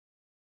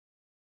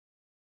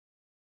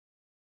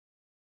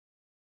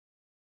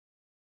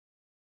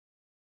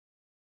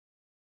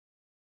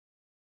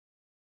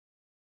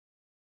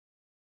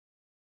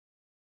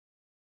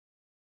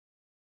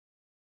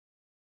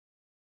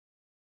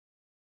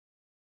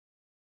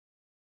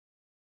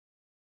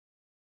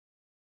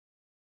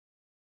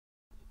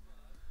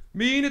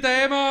Mine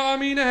damer og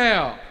mine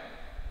herrer,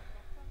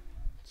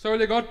 så vil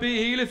jeg godt bede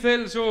hele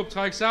Fælleshåb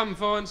trække sammen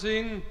foran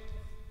scenen.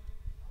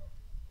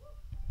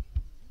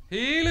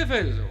 Hele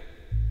Fælleshåb.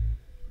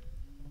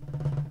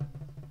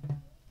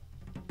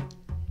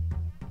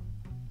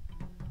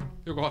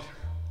 Det var godt.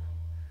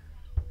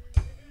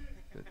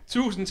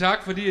 Tusind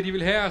tak, fordi I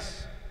vil have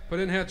os på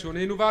den her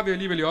turné. Nu var vi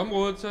alligevel i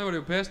området, så var det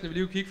jo passende, at vi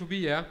lige kunne kigge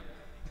forbi jer.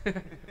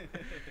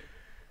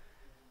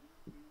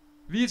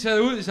 Vi er taget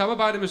ud i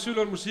samarbejde med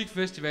Sølund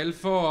Musikfestival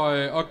for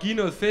at give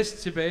noget fest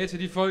tilbage til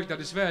de folk, der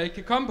desværre ikke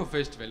kan komme på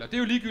festivaler. Det er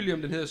jo ligegyldigt,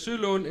 om den hedder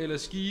Sølund, eller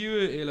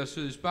Skive, eller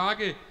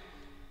Sødsbakke.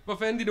 Hvor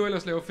fanden de nu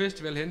ellers laver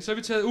festival hen. Så er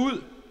vi taget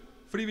ud,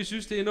 fordi vi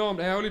synes, det er enormt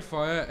ærgerligt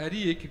for jer, at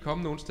I ikke kan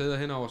komme nogen steder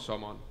hen over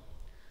sommeren.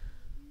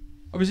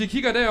 Og hvis I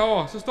kigger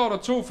derover, så står der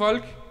 2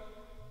 folk,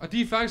 og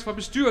de er faktisk fra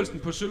bestyrelsen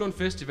på Sølund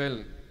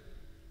Festivalen.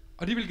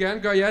 Og de vil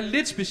gerne gøre jer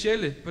lidt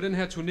specielle på den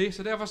her turné,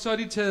 så derfor så har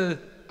de taget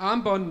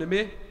armbåndene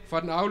med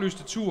fra den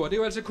aflyste tur. Og det er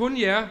jo altså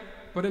kun jer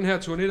på den her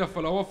turné, der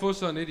får lov at få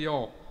sådan et i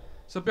år.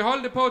 Så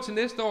behold det på til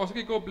næste år, så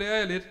kan I gå og blære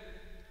jer lidt.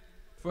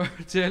 For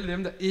til alle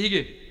dem, der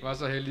ikke var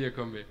så heldige at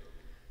komme med.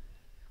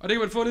 Og det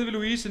kan man få nede ved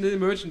Louise, nede i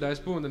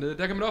merchandise-boden dernede.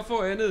 Der kan man også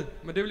få andet,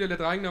 men det vil jeg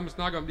lade drengene om at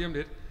snakke om lige om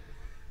lidt.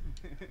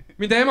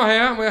 Mine damer og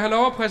herrer, må jeg have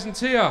lov at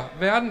præsentere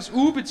verdens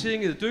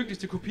ubetinget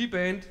dygtigste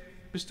kopiband,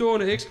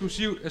 bestående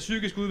eksklusivt af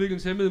psykisk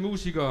udviklingshæmmede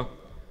musikere.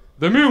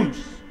 The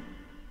Muse!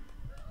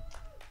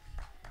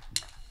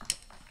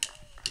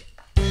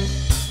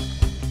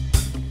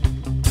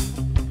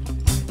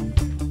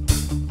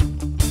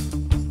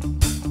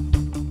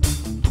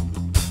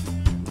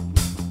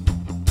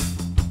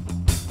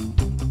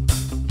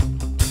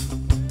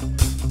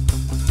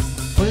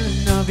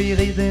 Når vi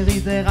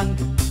ride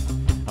ranke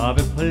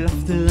oppe på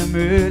loftet af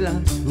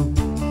møllerens hus.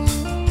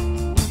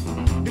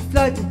 Vi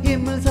fløj til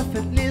himmel, så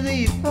faldt ned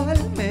i et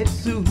hul med et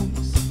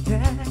sus.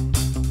 Ja.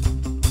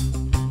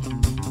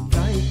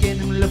 Fløj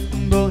igennem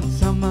luften på en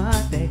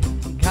sommerdag.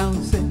 En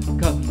karusel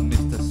kom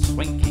Mr.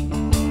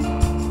 Swinking.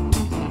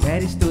 Da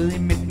de stod i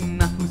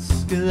midten og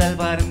huskede alt,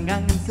 var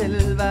dengang han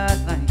selv var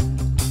dreng.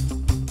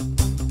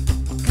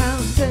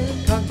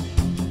 Karusel kom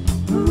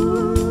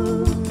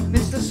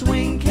Mr.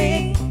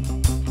 Swinking.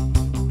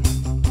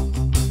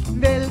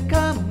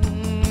 Velkommen,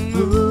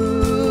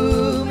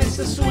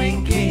 Mr.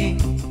 Swing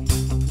King.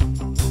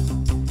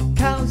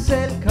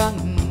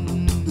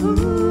 Karusselkongen,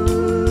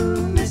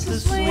 Mr.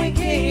 Swing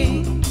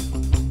King.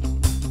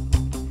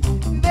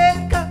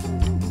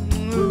 Velkommen,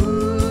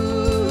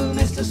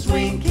 Mr.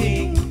 Swing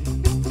King.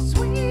 Mr.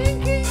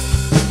 Swing King.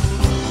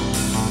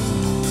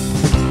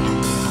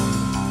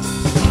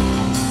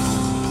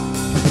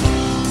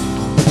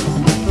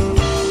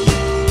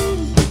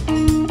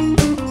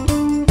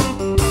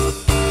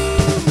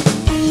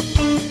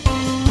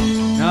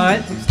 Når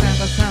alting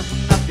snakker sammen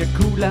og bliver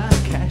coolere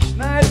cash.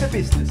 Når alt er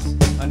business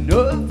og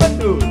noget for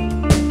noget.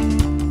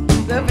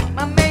 Så vent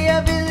mig med,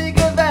 jeg ved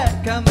ikke hvad,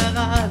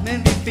 kammerat, men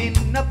vi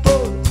finder på.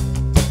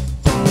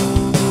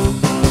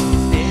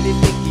 Stadig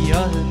blik i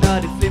øjet, når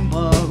det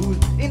flimrer ud.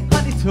 En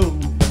hånd i tog,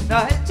 når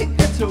alting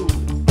er tog.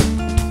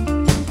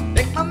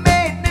 Læg mig med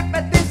et nip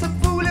af det, som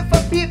fugle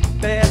for pip.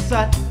 Hvad er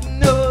sådan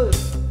noget?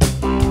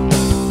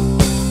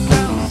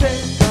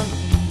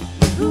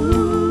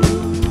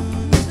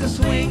 Mr.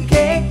 Swing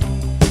King.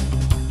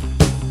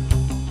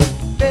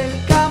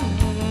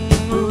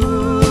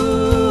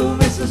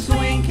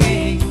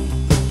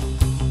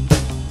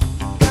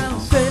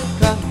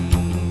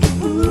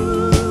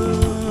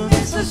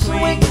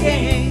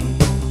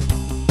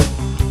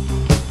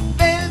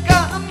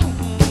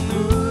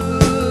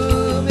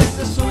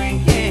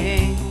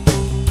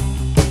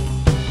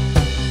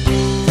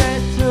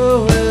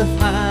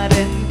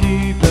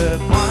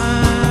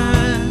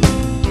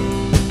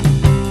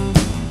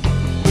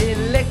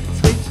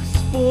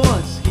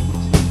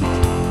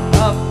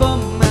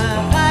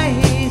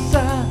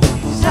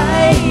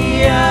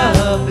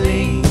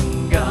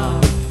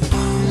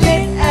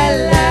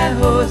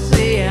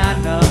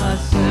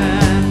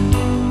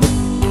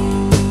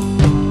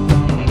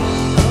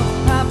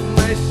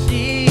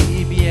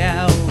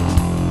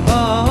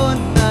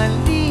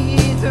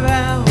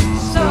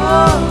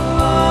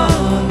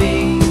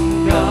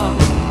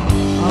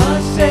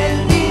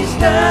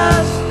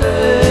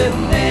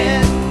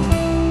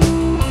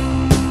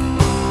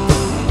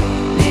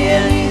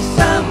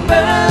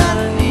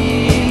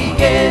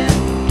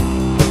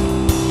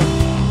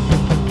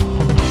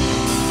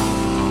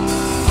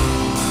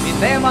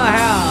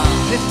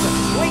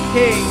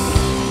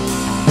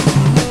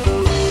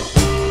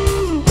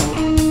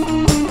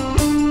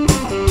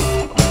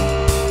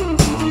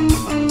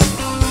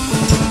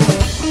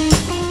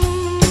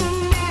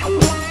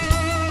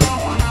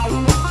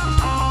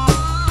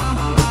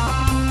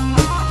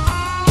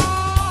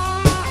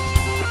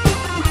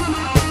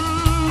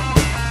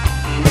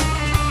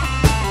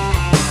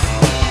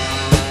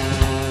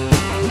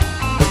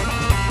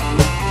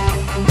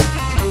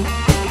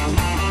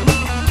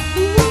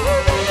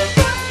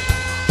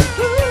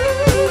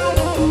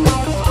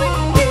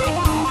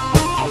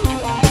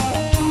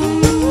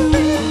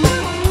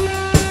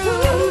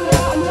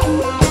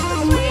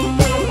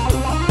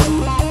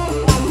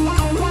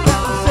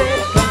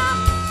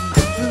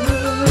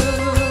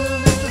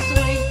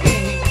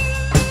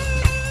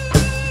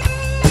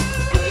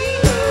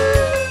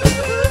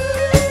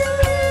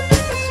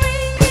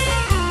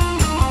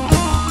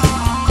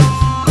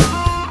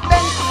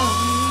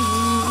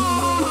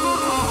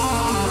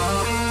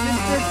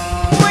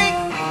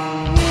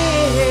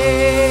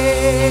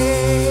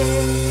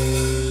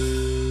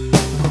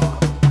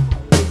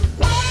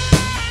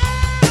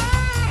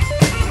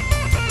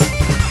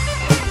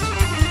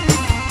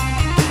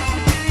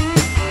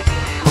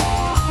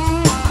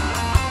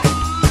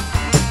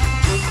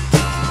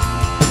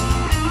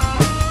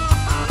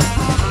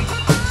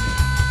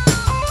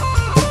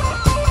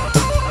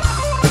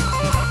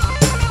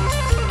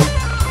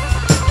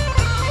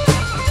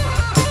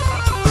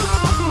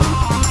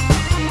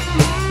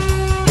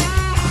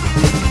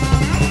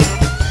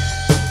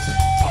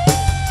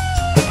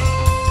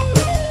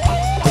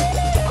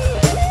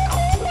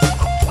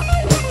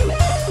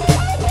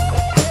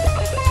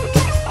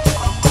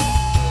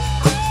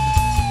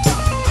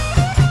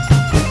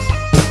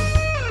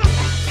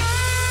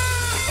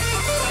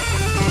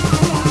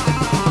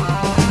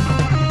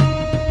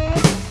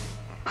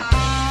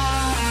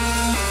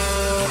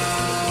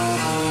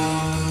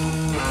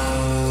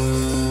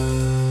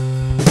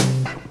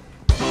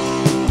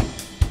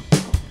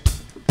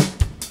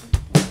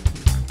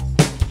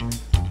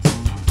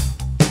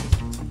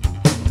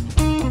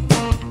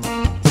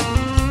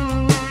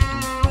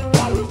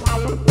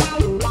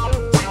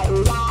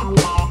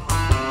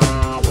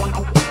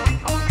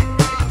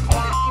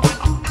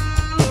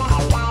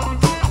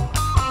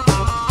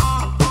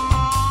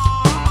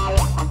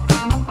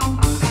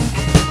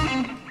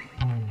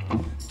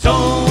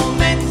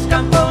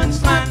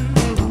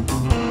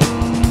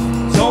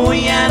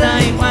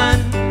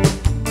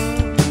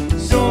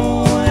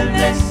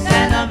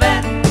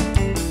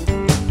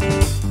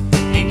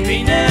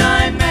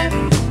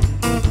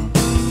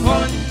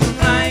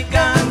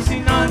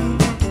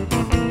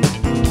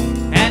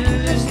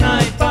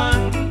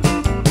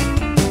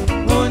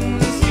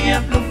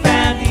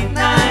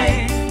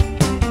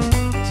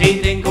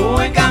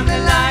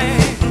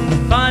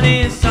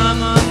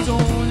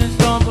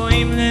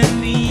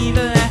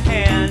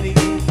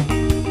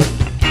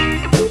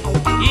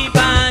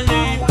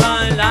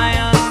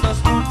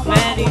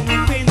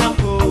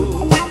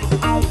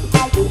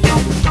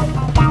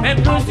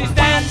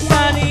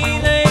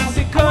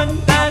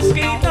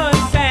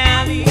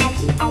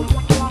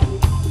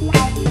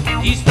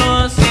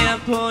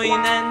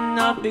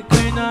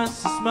 begynder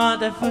så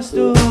småt at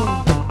forstå.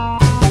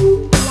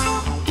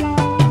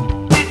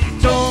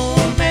 To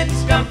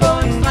mennesker på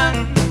en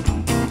strand,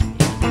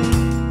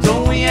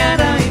 to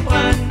hjerter i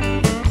brand.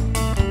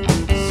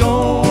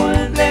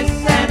 Solen, blæs,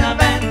 sand og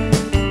vand.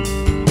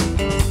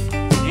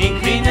 En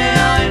kvinde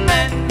og en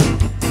mand.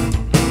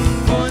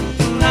 Hun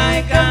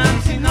rækker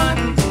om sin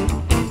hånd.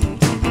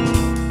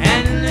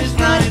 Han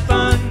løsner et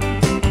bånd.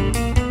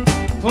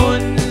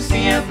 Hun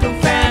siger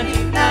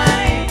blufærdigt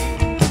nej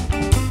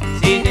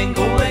til den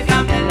gode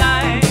gamle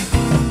leg.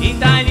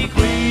 En dejlig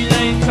gryde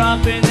i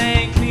toppen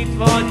af en klit,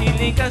 hvor de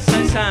ligger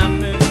sig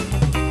sammen.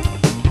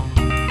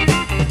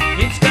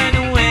 En skøn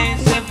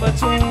oase for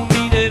 2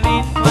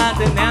 milevidt fra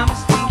den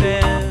nærmeste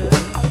stad.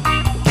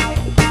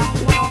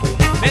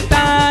 Men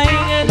der er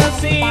ingen at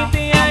se,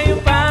 det er jo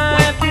bare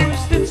at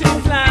puste til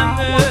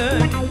flamme.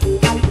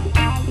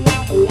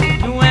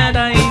 Nu er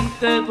der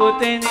intet på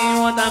denne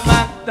jord, der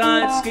magter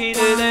at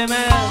skille dem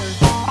ad.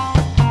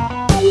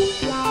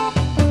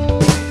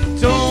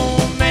 To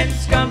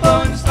mennesker på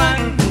en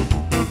strand,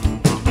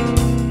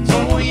 to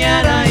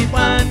hjerter i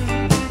brand.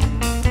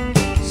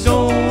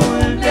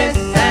 Solen, blæs,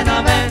 sand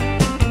og vand.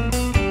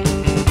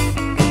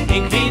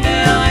 En kvinde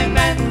og en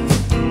mand,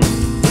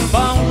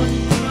 hvor hun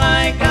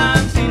rækker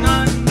om sin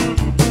hånd.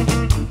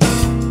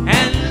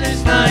 Han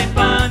løsner et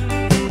bånd.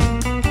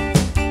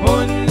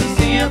 Hun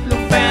siger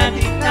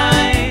blufærdigt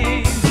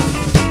nej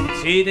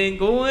til den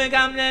gode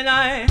gamle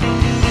leg.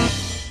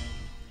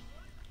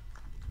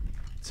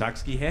 Tak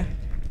skal I have.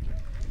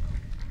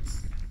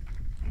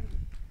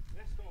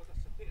 Hvad står der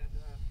så der?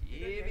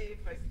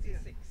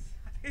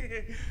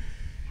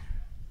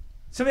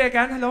 Så vil jeg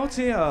gerne have lov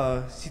til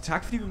at sige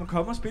tak, fordi vi må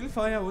komme og spille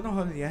for jer og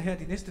underholde jer her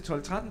de næste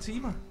 12-13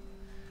 timer.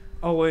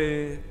 Og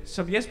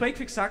som Jesper ikke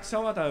fik sagt, så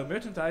var der jo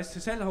merchandise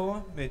til salg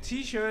herovre med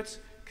t-shirts,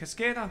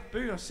 kasketter,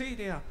 bøger,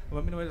 CD'er og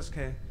hvad man nu ellers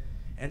kan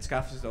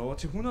anskaffe sig derovre.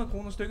 Til 100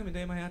 kroner stykket, mine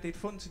damer og herrer. Det er et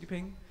fund til de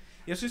penge.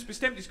 Jeg synes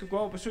bestemt, I skal gå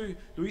over og besøge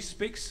Louise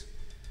Spix.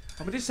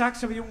 Og med det sagt,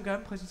 så vil Jon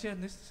gerne præsentere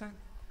den næste sang.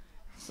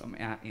 Som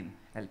er en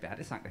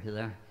Alberte-sang, der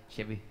hedder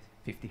Chevy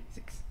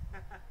 56.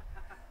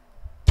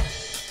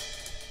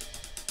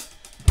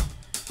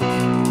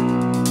 Yeah.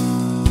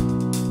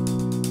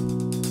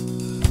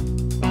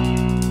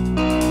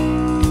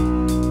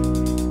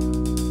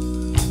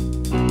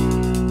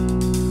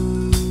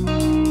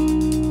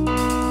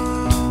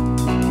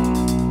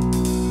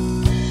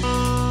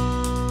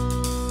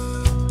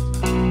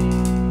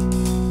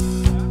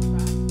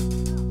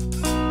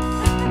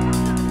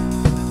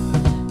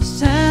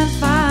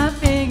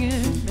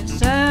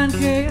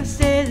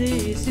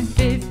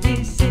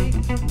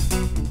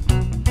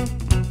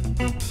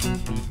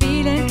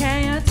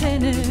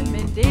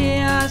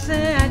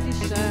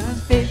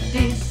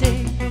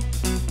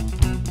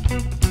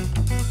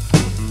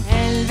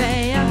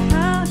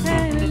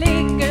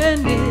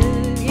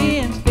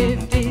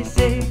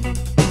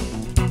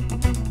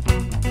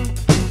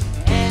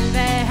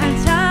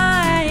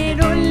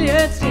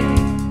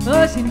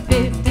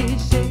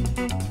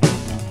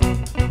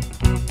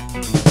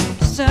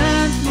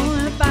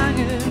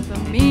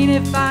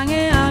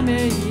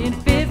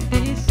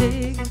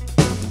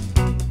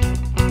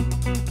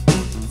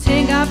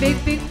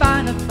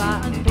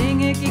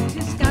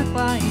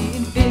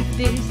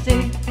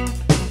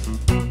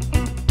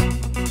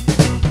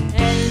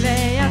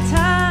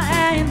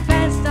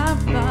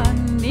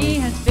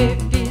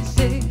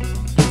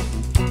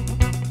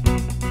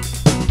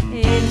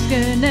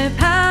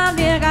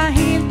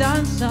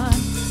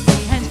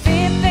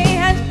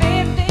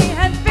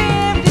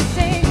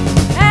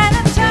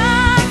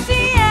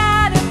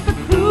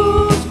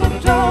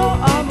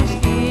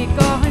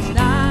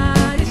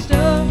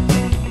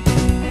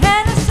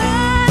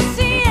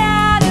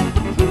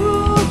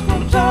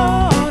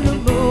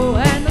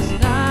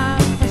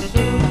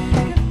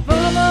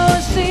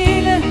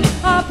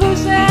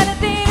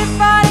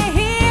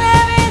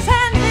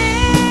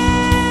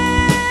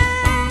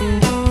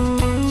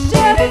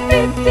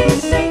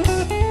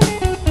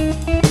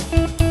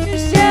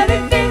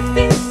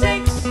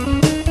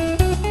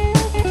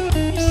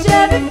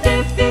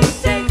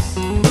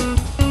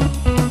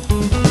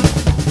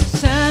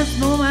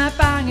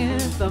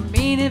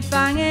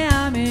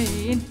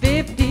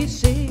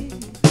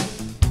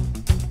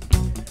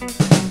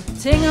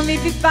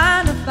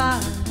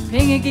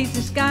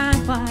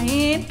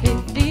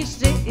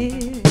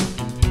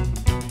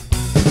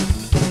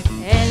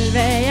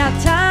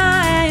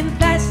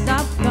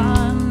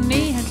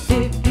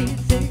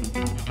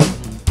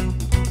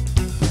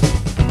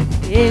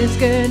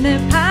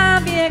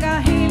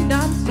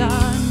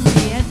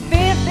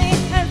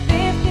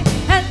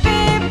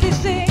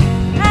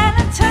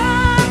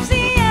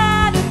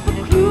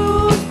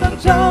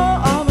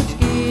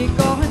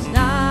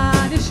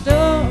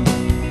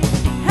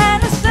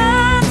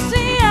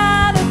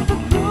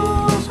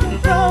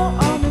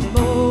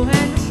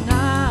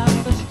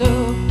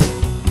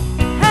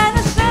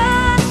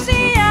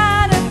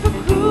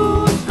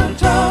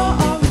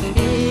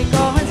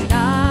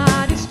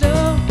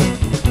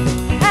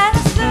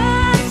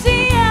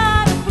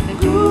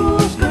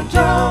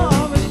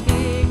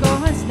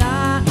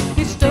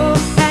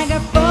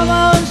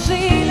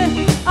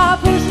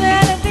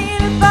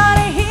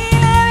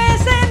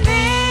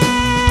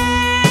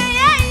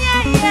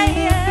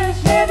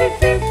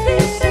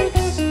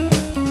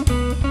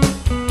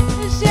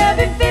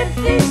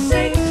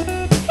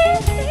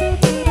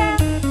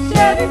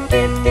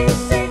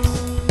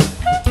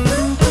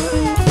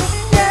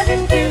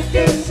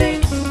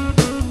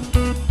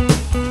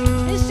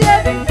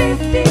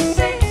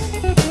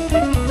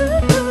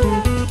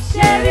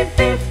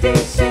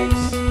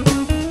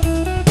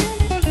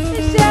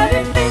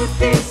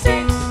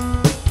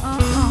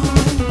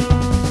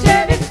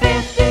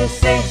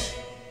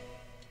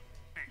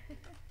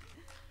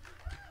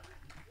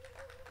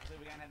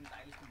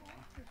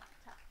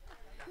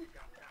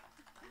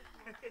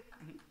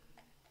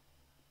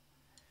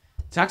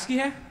 Tak skal I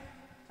have.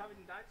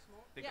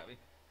 Det gør vi.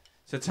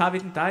 Så tager vi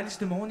den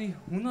dejligste morgen i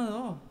 100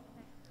 år.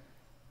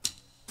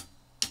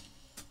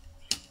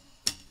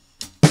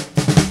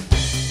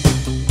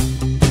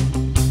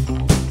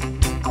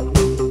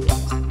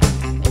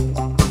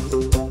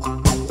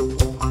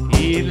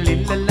 I et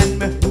lille land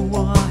med huer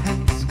og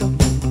handsker,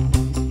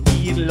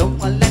 i et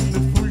lungre land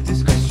med fuld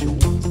diskretion,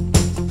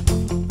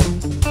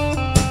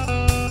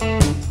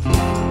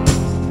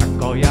 der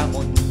går jeg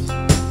rundt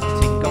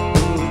og tænker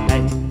på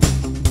dig.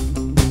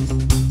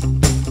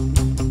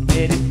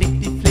 Er det det,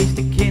 de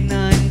fleste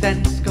kender en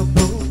dansker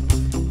på?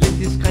 Lidt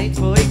diskret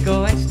for ikke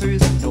at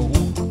anstøse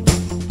nogen.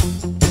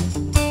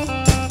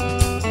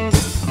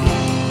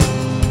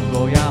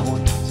 Går jeg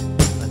rundt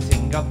og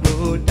tænker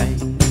på dig.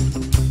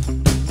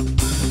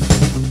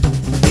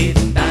 Det er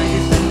den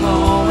dejligste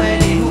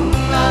morgen i 100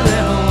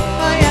 år,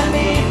 og jeg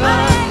lever.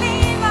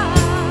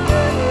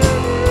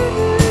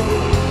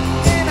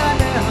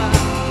 Hænderne har,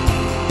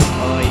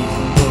 og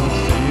isen på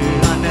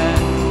søerne.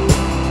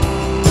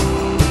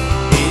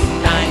 Det er den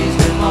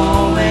dejligste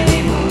morgen i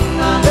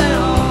 100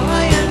 år,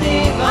 og jeg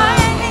lever.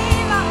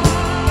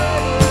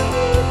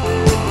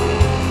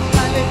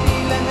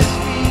 Skraldebilerne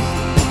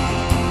spist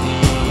i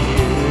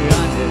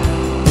ørerne.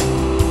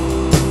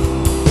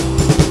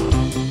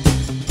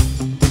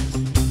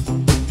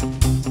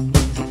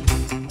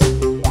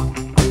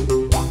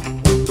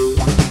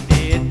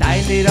 Det er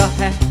dejligt at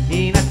have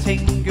en at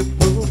tænke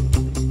på.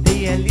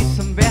 Det er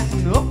ligesom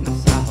verden åbner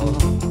sig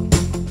op.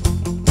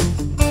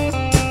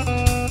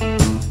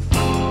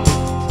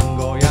 Så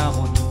går jeg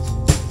rundt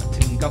og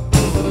tænker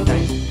på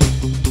dig.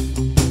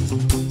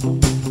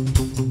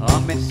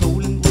 Og mens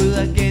solen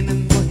bryder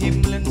gennem på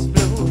himlens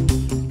blå,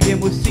 bliver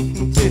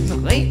musikken til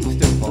den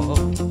reneste pop.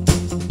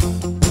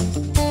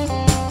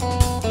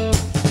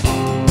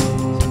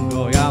 Så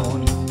går jeg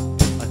rundt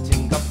og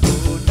tænker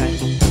på dig.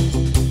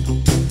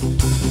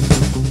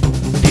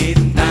 Det er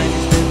den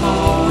dejligste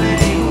morgen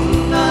i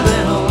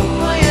 100 år,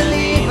 og jeg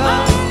lever.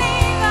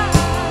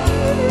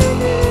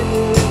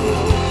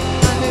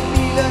 Alle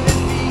bilerne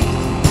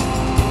spist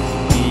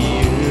i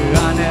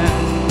ørerne.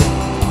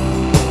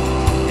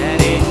 Ja,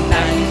 det er den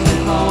dejligste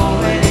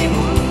morgen i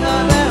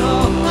 100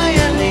 år, og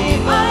jeg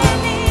lever.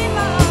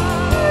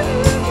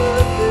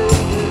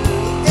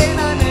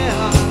 Hænderne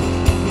har,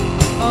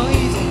 og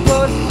isen på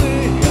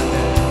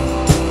søerne.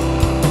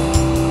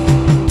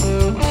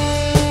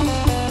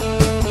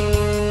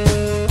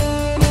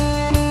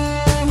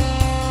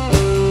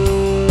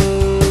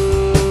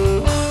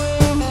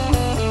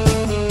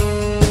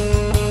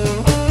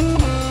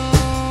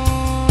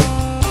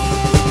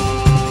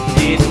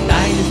 Det er den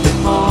dejligste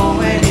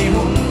morgen i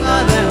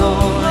 100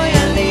 år, og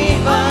jeg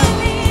lever.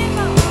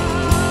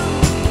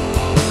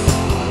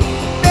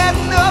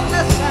 Verden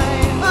åbner sig,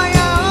 og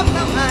jeg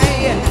åbner mig.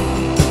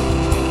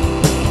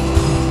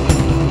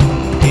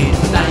 Det er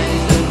den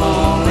dejligste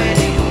morgen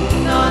i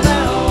 100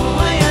 år,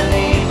 og jeg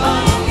lever.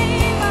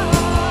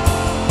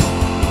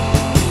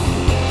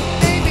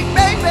 Baby,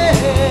 baby,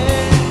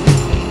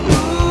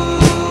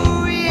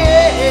 ooh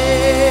yeah.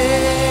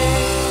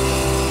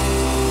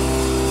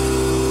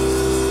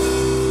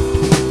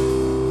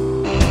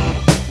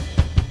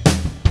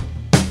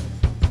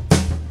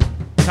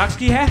 Tak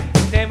skal I have,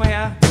 mine damer og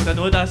herrer. Nu er der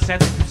noget, der er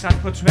sat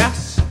på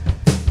tværs.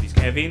 Vi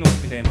skal have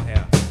Venus, mine damer og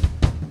herrer.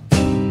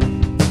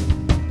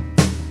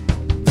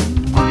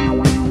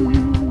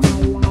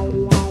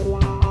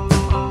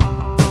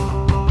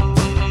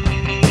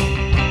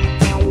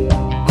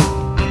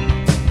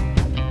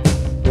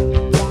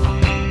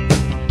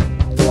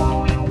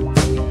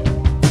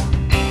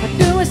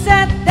 Du har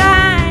sat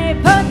dig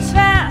på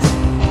tværs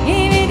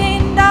i mit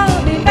indre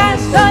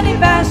univers.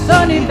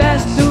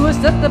 Du har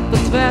sat dig på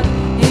tværs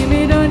i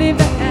mit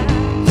univers.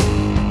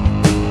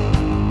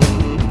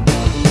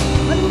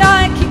 Og når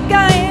jeg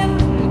kigger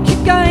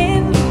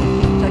ind,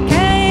 så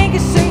kan jeg ikke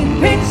se en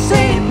pind,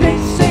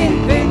 se en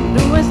pind.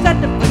 Du har sat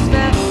dig på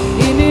tværs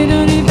i mit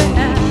univers.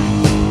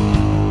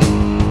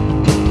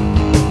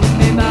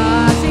 Med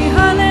Mars i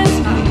hånden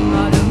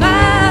rammer du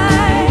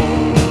mig.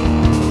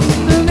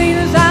 Du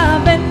minus har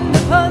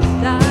ventet på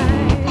dig.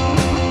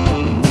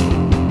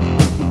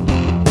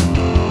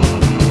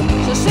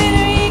 Så siger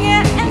du ikke,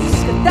 jeg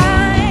elsker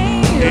dig.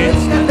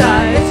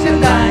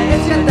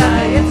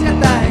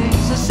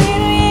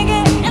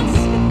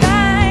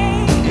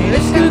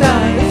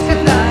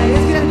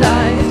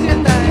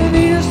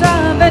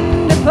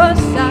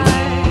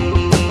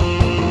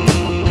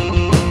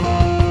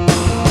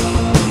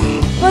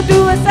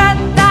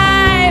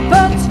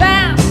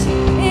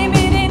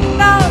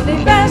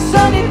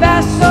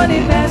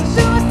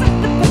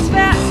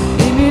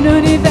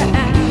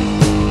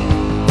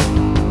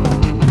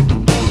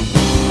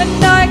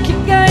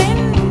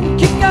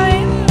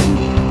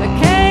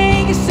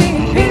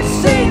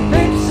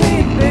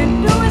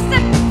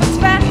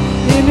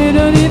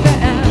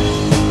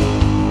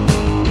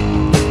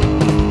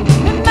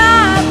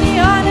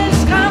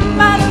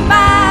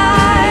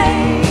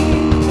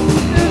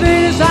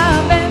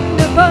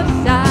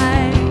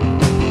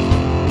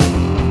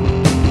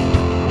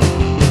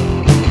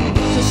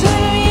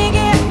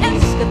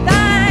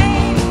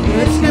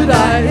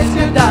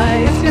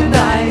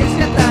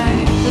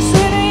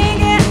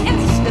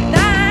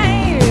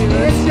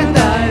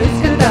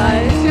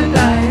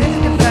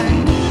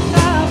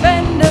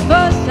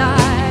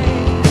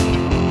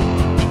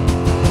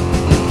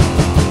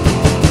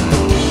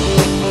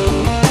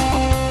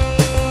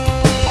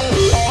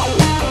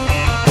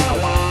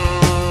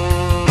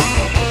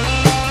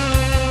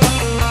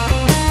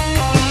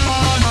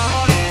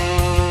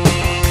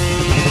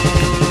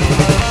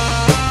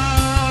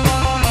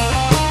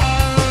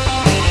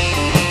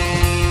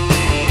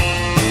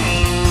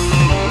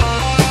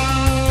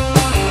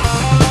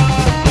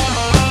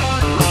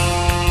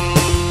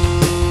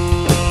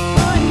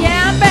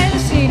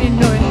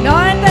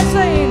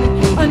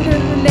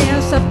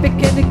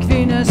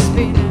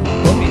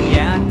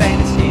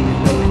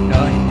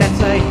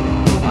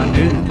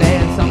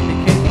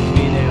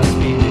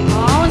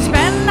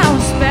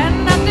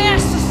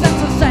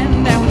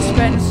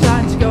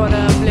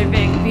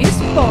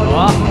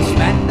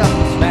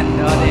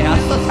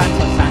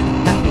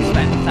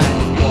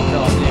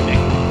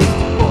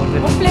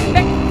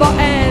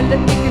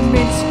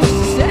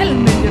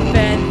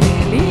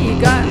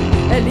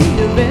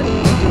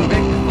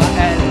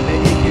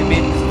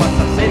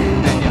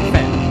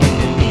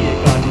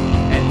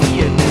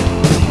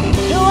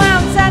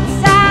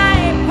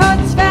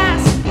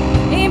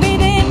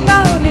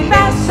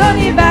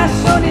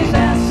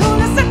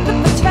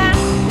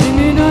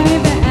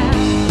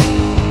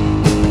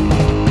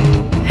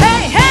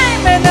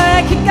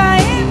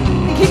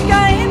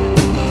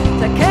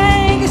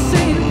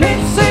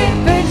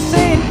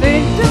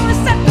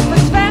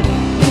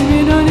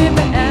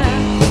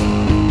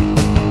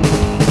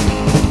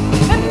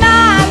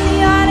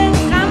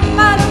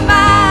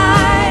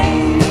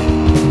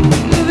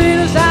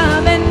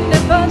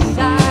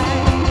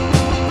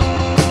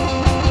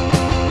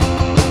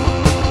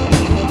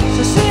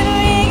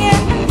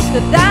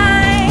 elsker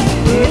dig.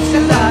 Jeg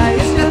elsker dig,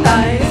 elsker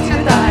dig,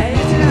 elsker dig,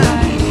 elsker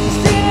dig.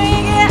 Siger du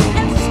ikke, jeg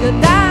elsker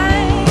dig.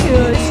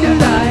 Jeg elsker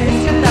dig,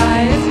 elsker dig,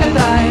 elsker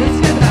dig,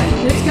 elsker dig.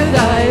 Elsker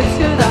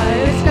dig, elsker dig,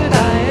 elsker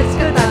dig,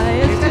 elsker dig,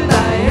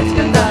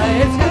 elsker dig,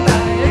 elsker dig, elsker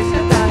dig,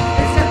 elsker dig,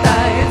 elsker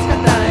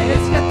dig,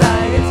 elsker dig, elsker dig,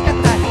 elsker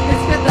dig,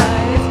 elsker dig,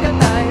 elsker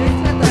dig,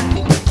 elsker dig.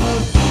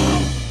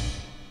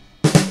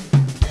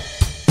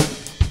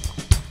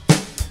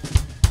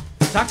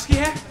 Tak skal I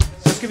have.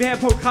 Så skal vi have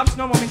på et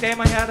kramsnummer, mine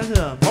damer og herrer, der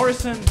hedder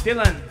Morrison,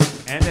 Dylan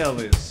and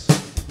Elvis.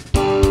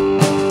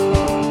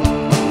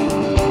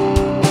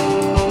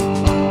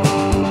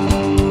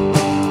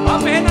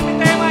 Op med hænder,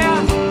 mine damer og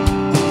herrer.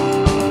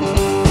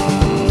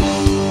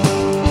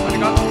 Var det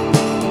godt?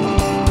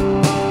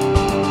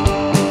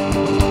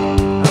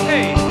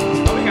 Okay,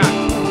 går vi i gang.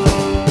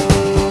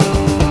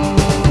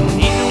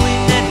 Endnu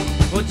en nat,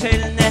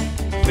 hotelnat,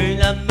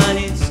 føler mig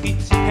lidt skidt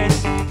tilpas.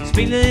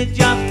 Spillede et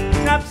job,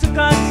 knap så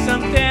godt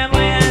som der, hvor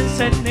jeg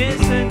sat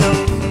næsen op.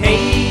 Hey,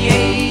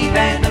 hey,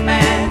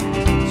 vandermand,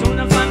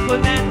 toner frem på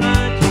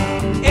natradio.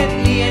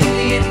 Endelig,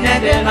 endelig et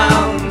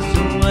natteravn,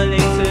 sure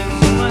længsel,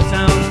 sure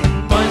savn.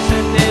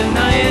 Morrison, Dylan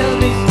og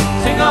Elvis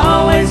synger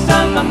always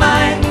song of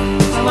mine.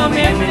 Som om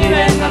hemmelig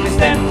ven har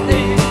bestemt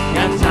det,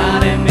 jeg tager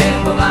det med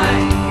på vej.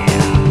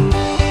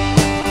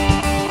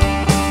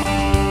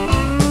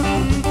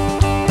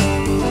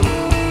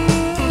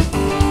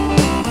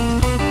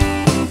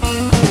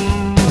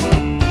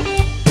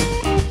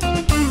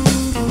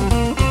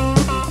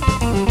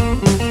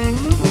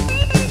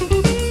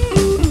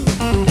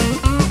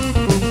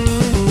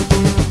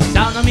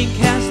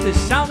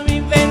 Savner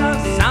mine venner,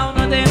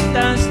 savner dem,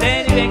 der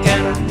stadigvæk er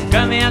der.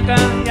 Gør hvad jeg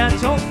gør, jeg er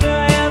tung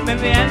før jeg, men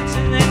vil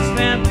altid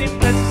elske at blive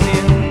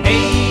placeret.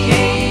 Hey,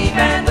 hey,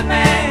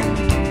 vandermand,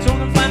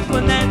 toner frem på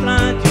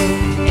natradio.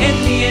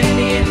 Endelig,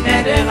 endelig en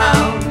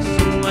natteravn,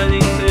 sure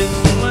længsel,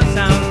 sure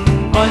savn.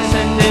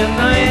 Morrison, Dylan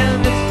og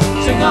Elvis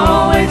synger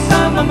always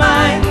song of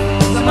mine.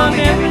 Som om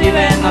hemmelig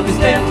ven har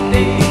bestemt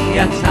det,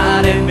 jeg tager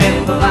det med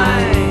på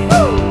vej.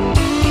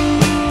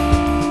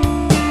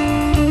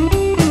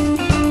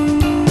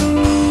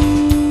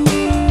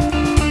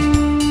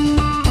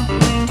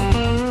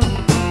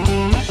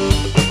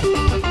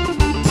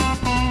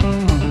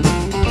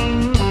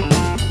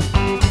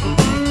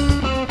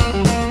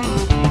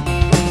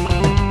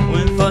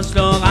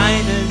 Slår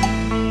regnen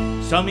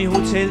som i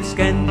Hotel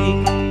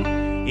Scandic.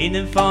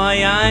 Indenfor er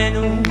jeg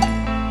nu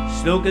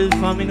slukket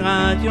for min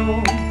radio.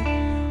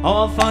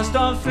 Overfor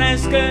står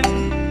flasken,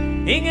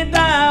 ingen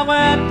der har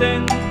rørt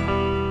den.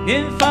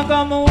 Indenfor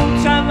går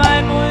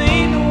motorvej mod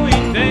endnu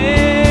en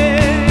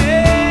dag.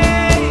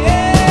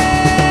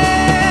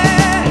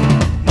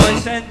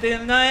 Morrison,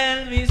 Dylan og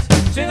Elvis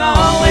synger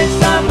always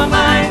song of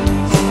mine.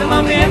 Som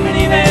om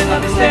hemmelig ven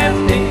har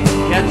bestemt det,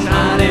 jeg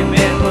tager det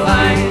med på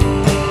vej.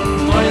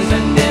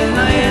 Morrison, Dylan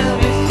og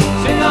Elvis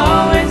synger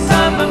always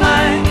song of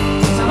mine.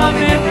 Som om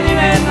hemmelig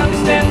ven har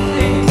bestemt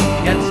det,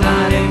 jeg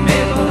tager det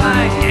med på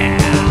vej.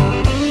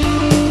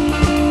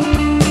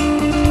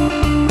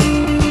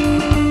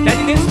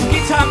 Danny Nielsen på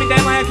guitar, mine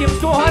damer og herrer, giver dem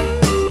stor hånd.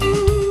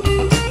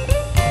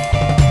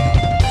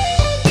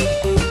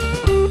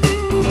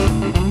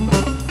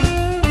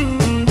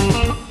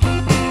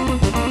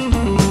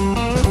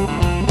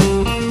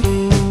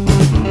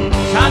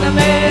 Tag dig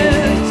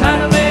med, tag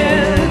dig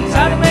med,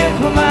 tag dig med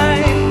på mig.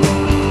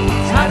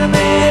 Tag dig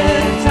med,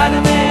 tag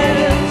dig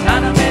med, tag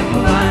dig med på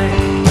mig.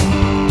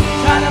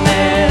 Tag dig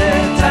med,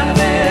 tag dig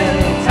med,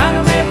 tag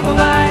dig med på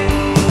vej.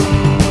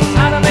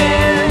 Tag dig med,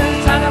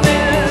 tag dig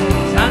med,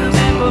 tag dig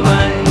med på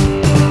vej.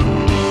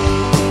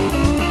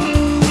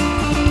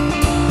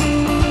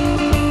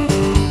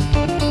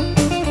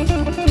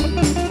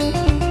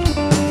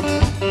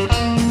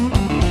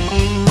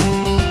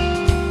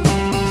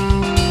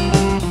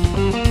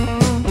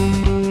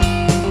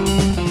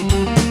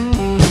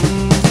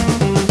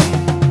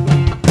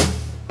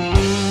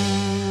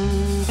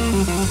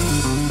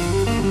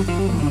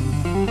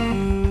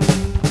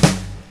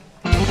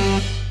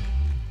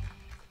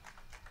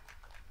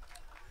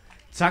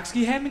 Tak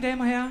skal I have, mine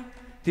damer og herrer.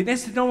 Det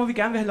næste nummer, vi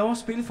gerne vil have lov at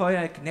spille for jer,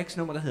 er et next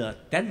nummer, der hedder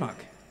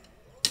Danmark.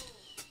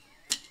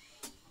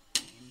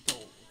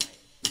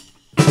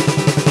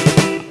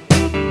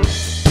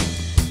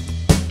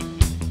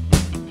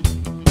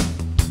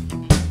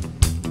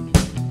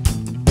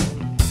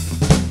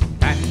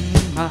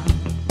 Danmark,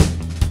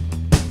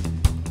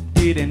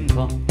 det er den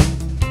for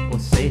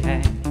at se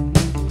her.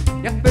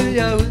 Jeg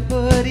bølger ud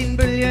på din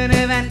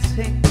bølgende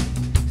vandseng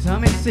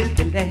som en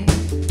silkelag.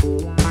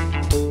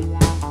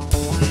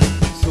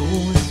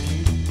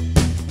 Solskin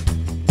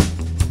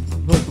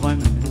på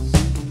drømmenes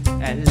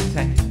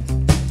altan.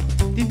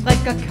 De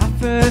drikker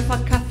kaffe fra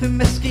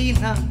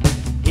kaffemaskiner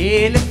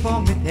hele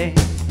formiddag.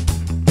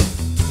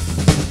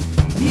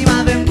 Lige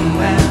meget hvem du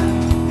er,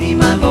 lige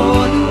meget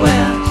hvor du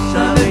er,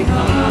 så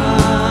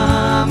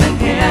velkommen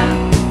her.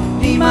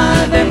 Lige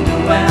meget hvem du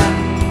er,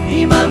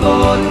 lige meget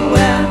hvor du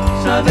er,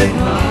 så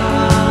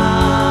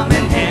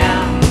velkommen her.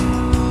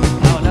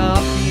 Hold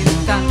op din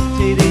stang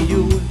til det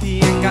jul, de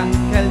engang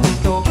kaldte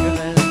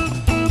storkerede.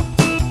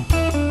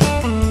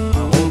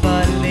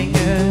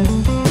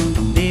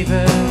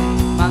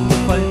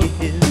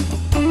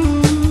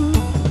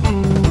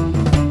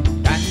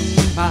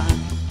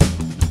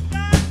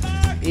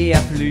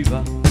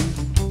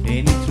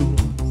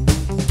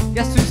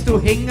 Jeg synes du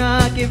hænger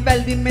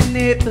gevaldigt med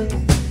næbbet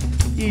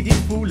i dit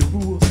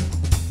fuglebur.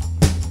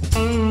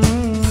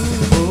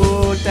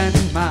 Åh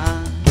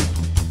Danmark,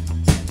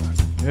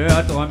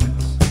 hør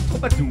drømmens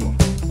troubadour.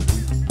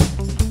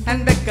 Han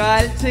vækker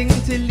alting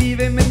til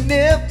live med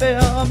næppe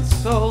og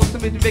omsorg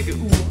som et vækkeur.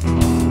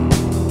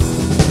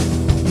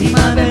 Lige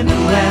meget hvem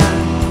du er,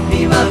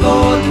 lige meget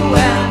hvor du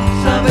er,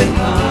 så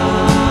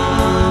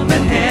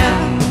velkommen her.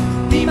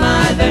 Lige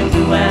meget hvem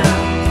du er,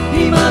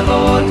 lige meget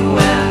hvor du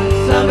er,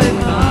 så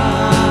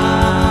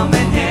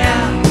velkommen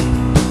her.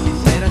 Vi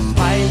sætter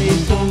spejl i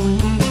solen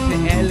til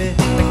alle,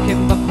 der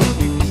kæmper på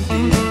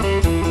succes.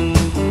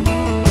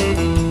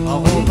 Og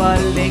råber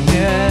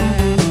længe,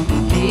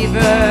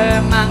 live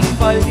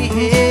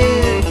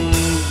mangfoldighed.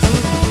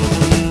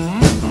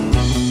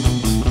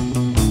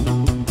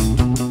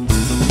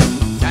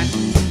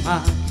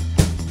 Danmark,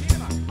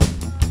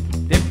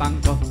 det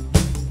banker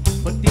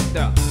på din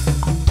dør.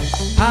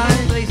 Har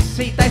aldrig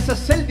set dig så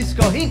selvisk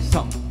og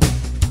ensom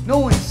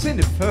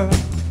nogensinde før.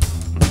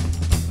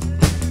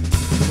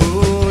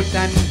 Åh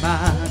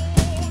Danmark,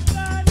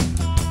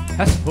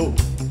 pas på,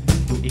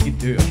 du ikke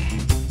dør.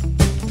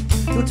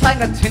 Du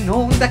trænger til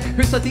nogen, der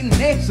kysser din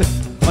næse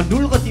og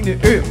nulrer dine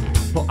ører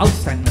på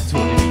afstand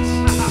naturligvis.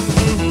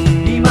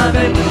 Lige meget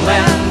hvem du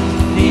er,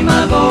 lige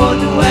meget hvor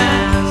du er,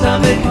 så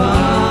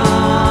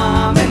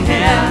velkommen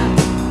her.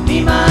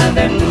 Lige meget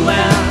hvem du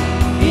er,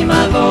 lige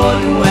meget hvor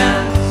du er,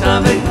 så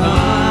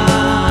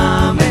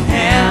velkommen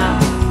her.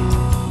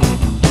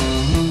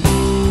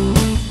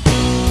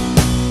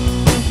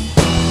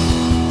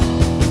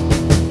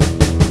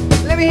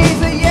 Let me hear you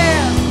say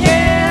yeah,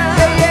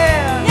 yeah, yeah,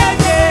 yeah, yeah,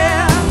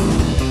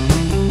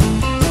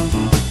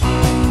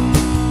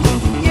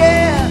 yeah,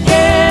 yeah,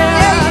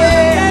 yeah,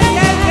 yeah,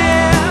 yeah,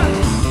 yeah.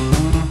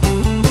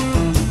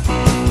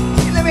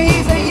 Let me hear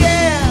you say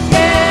yeah,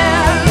 yeah,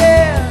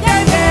 yeah,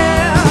 yeah, yeah.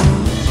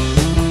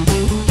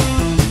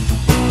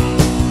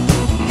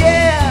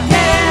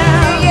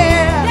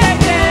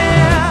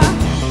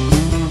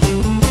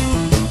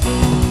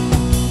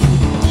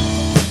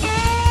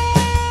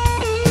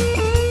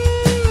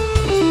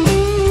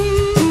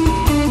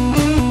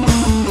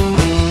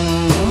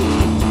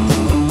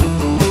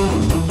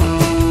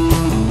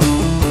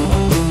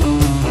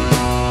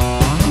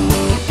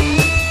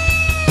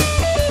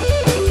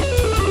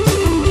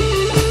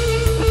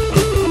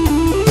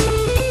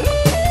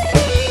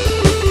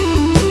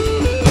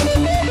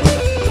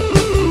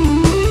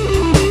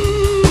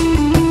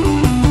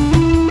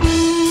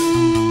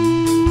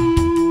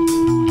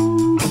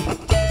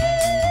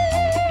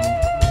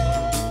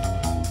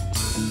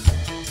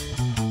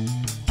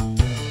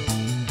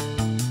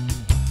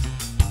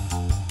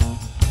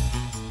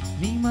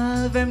 Lige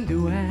meget hvem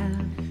du er,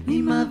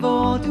 lige meget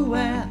hvor du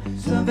er,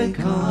 så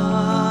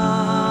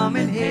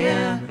velkommen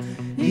her.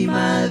 Lige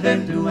meget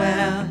hvem du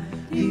er,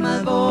 lige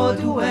meget hvor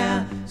du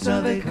er,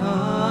 så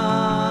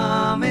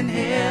velkommen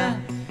her.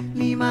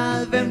 Lige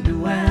meget hvem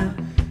du er,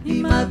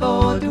 lige meget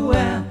hvor du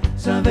er,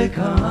 så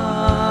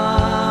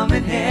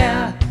velkommen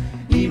her.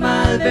 Lige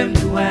meget hvem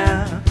du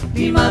er,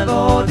 lige meget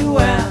hvor du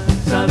er,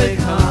 så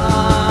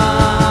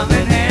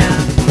velkommen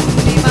her.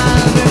 Lige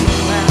meget hvem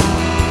du er,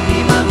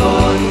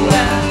 lige meget hvor du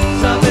er,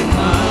 så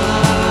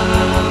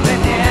velkommen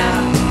her.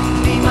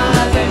 Lige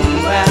meget hvem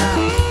du er,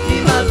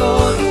 lige meget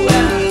hvor du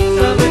er,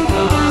 så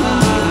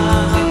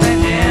velkommen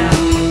her.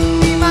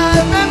 Lige meget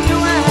hvem du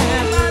er,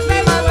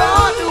 lige meget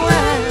hvor du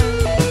er,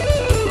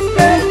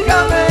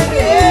 velkommen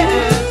her.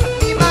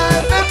 Lige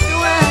meget hvem du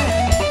er,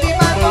 lige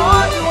meget hvor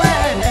du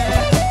er,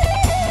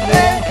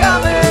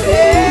 velkommen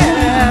her.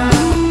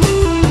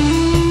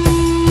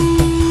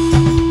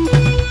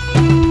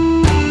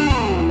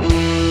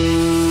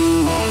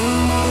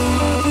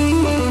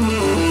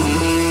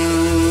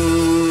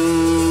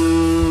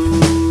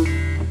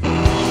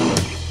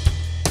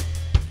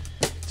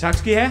 Tak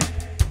skal I have.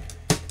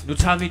 Nu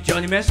tager vi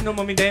Johnny Madsen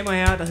nummer, mine damer og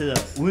herrer, der hedder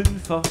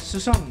Uden for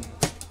sæsonen.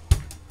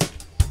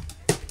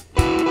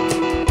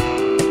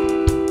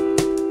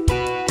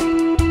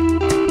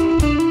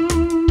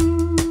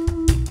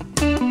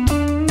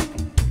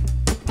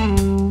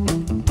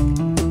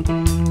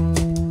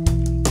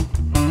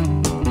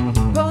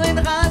 På en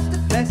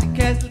rasteplads i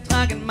Kassel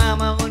trak en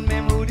mamma rundt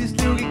med modig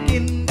slukke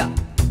kinder.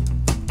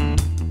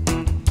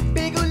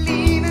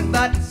 Begolinen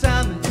var den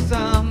samme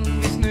som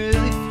vi snød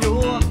i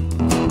fjor.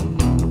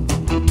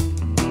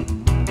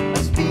 Og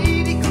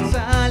Speedy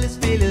Gonzales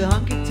spillede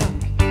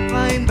honky-tonk fra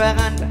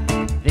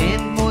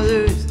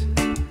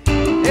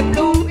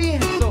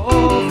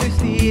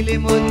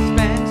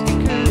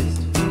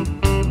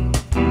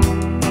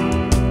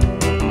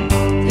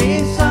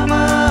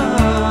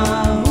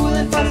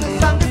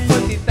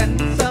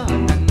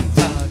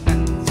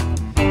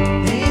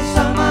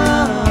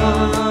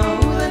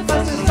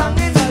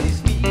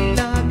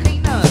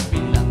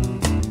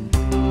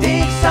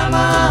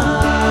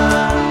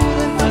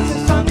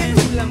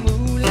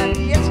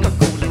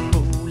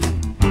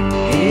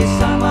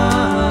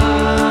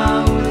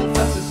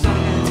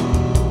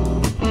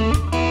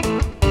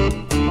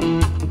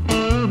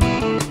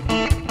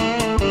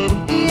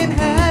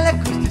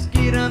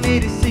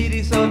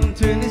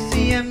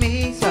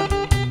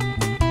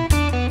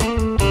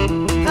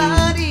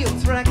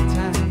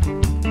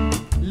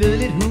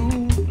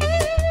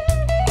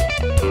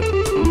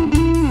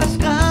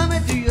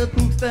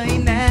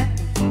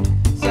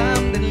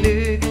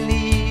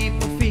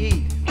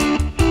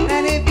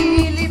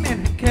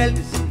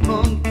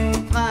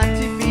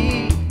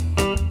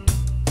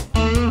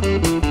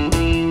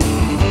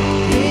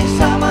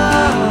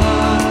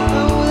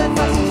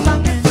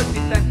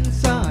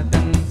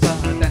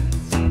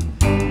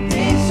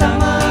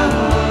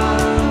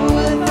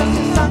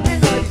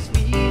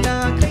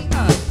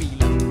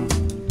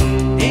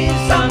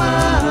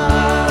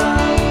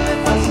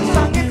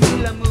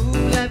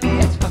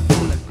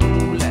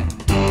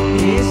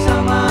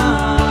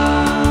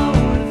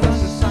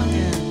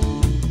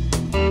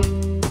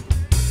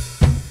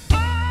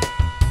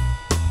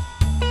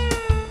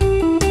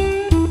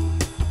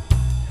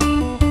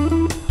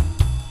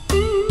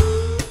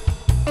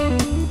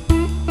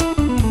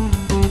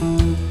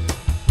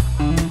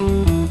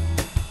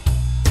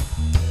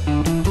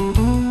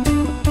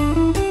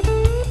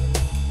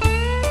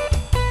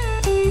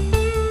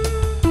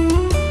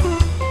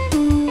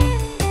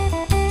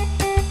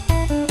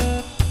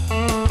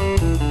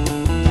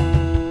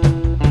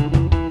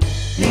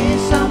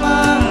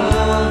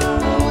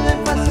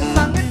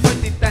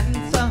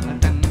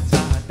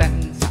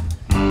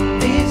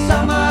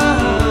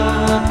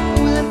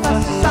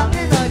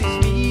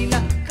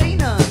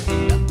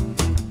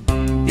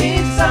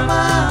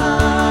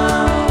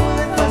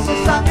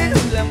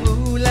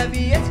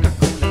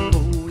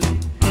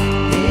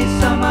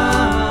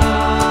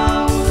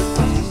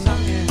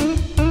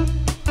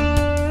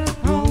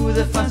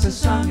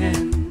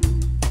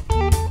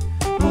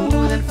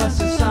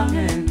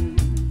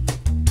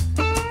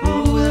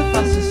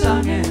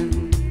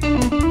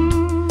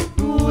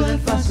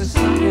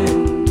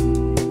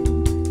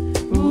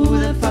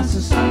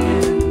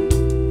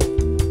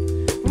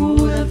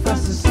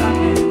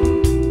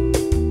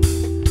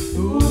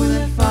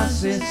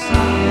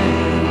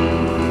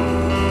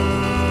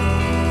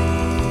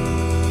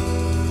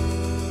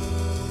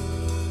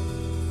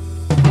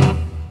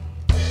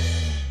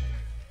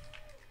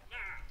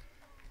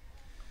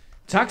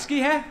Tak skal I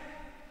have.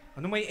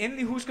 Og nu må I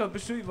endelig huske at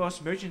besøge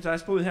vores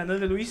merchandise-bod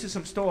hernede ved Louise,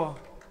 som står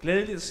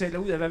glædeligt og sælger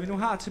ud af, hvad vi nu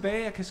har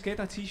tilbage af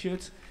kasketter,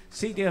 t-shirts,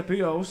 CD'er,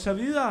 bøger og så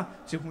videre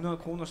til 100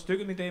 kroner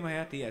stykket, mine damer og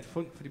herrer. Det er et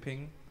fund for de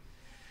penge.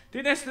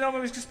 Det næste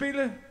nummer, vi skal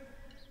spille,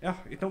 ja,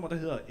 et nummer, der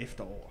hedder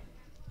Efterår.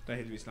 Der er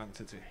heldigvis lang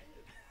tid til.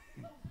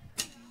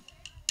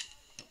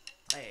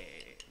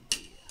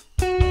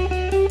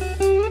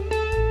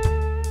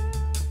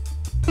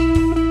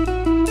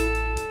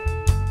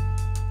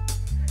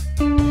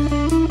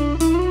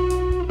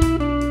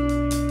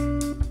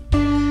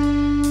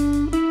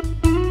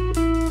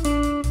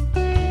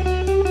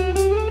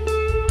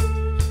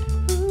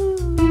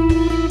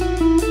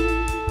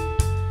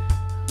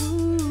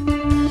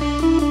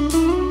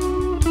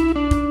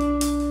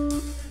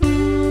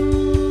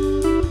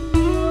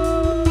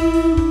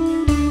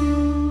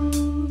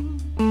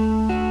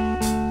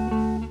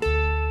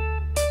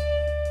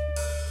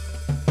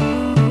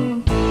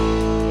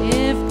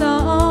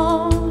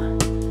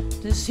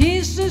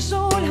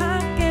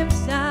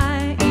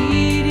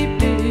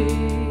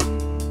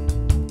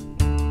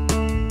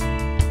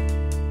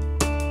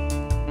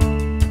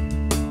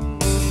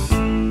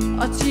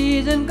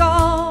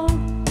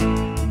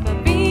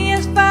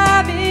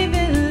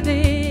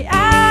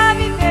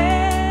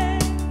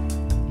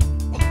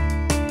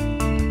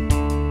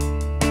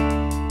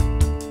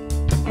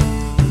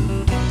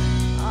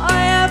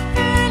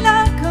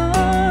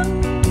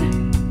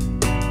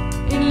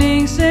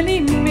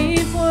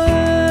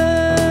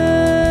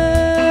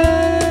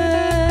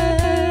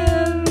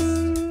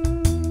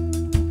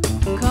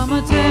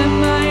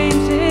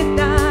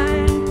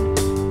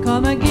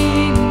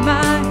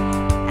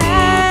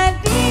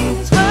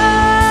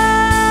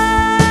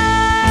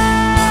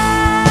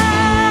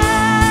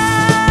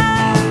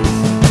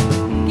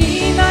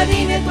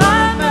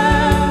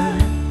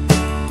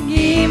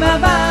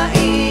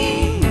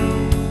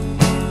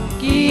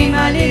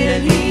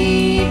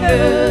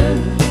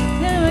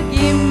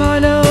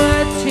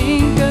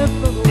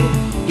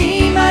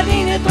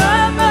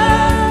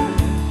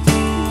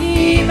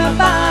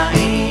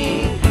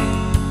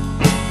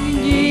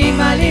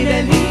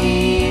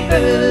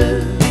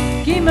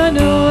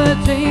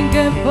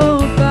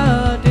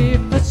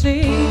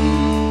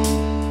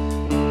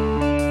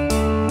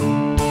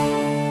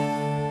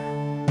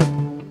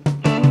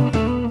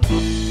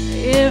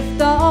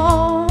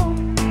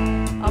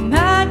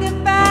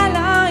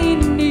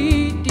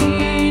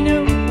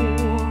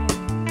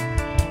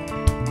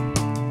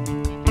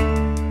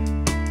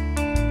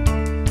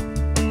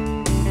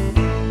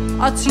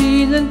 Og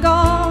tiden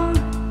går,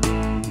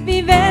 vi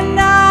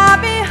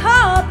venter, vi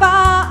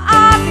håber,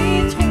 og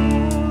vi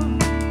tror.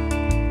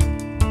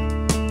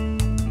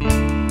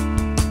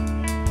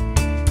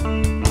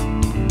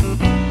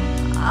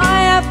 Og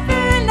jeg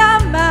føler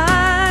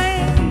mig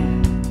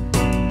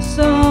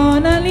så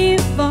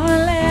underligt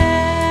forladt,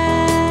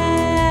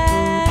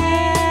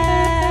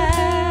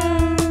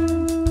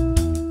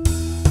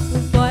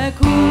 for jeg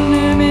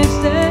kunne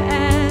miste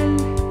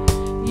alt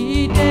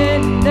i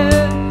denne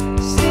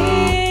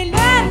stille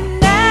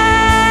nat.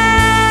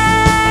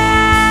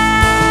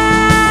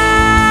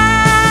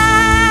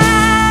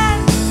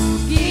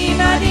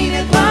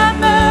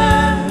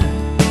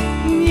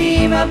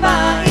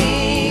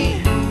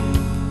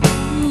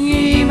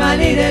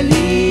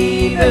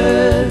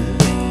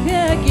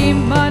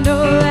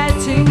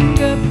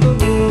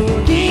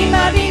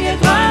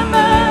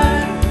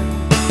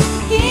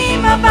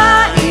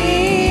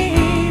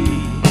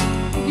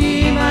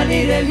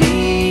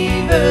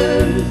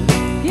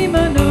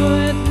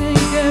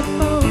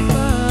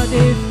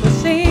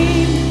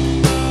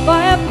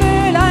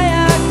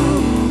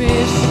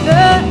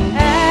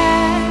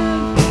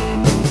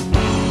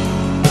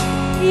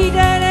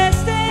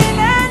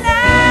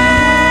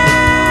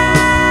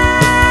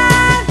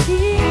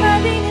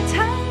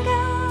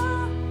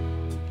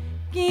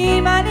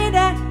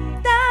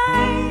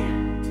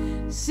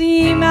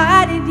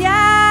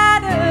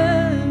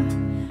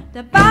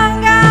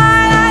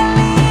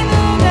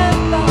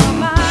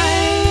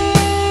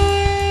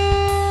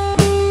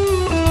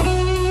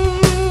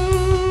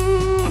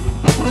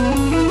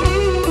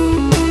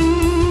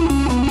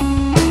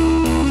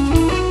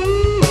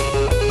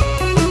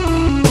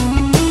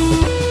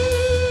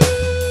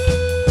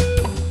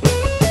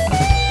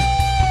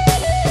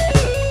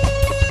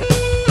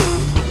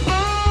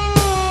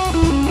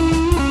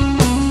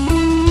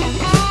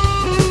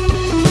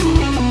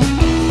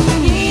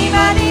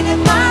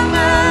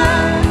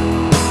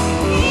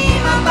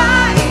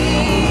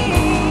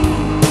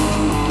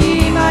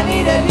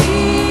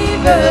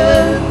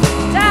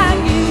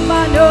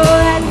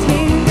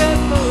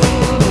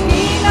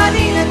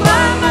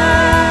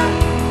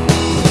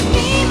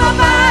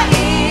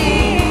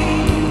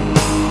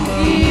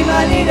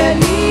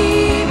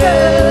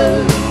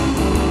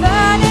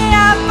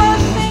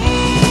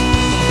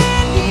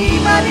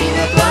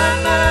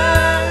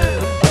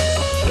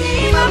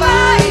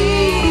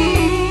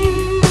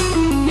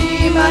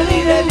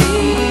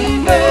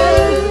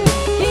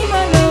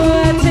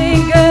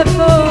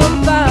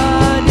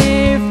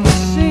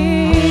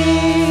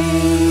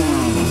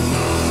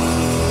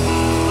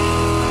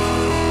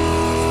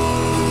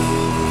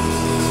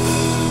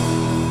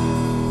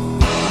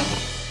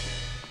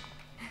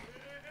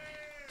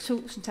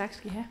 Tusind tak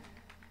skal I have.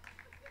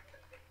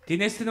 Det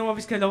næste nummer,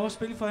 vi skal have lov at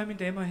spille for jer, mine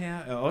damer og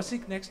herrer, er også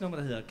et knæksnummer,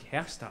 der hedder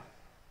Kærester.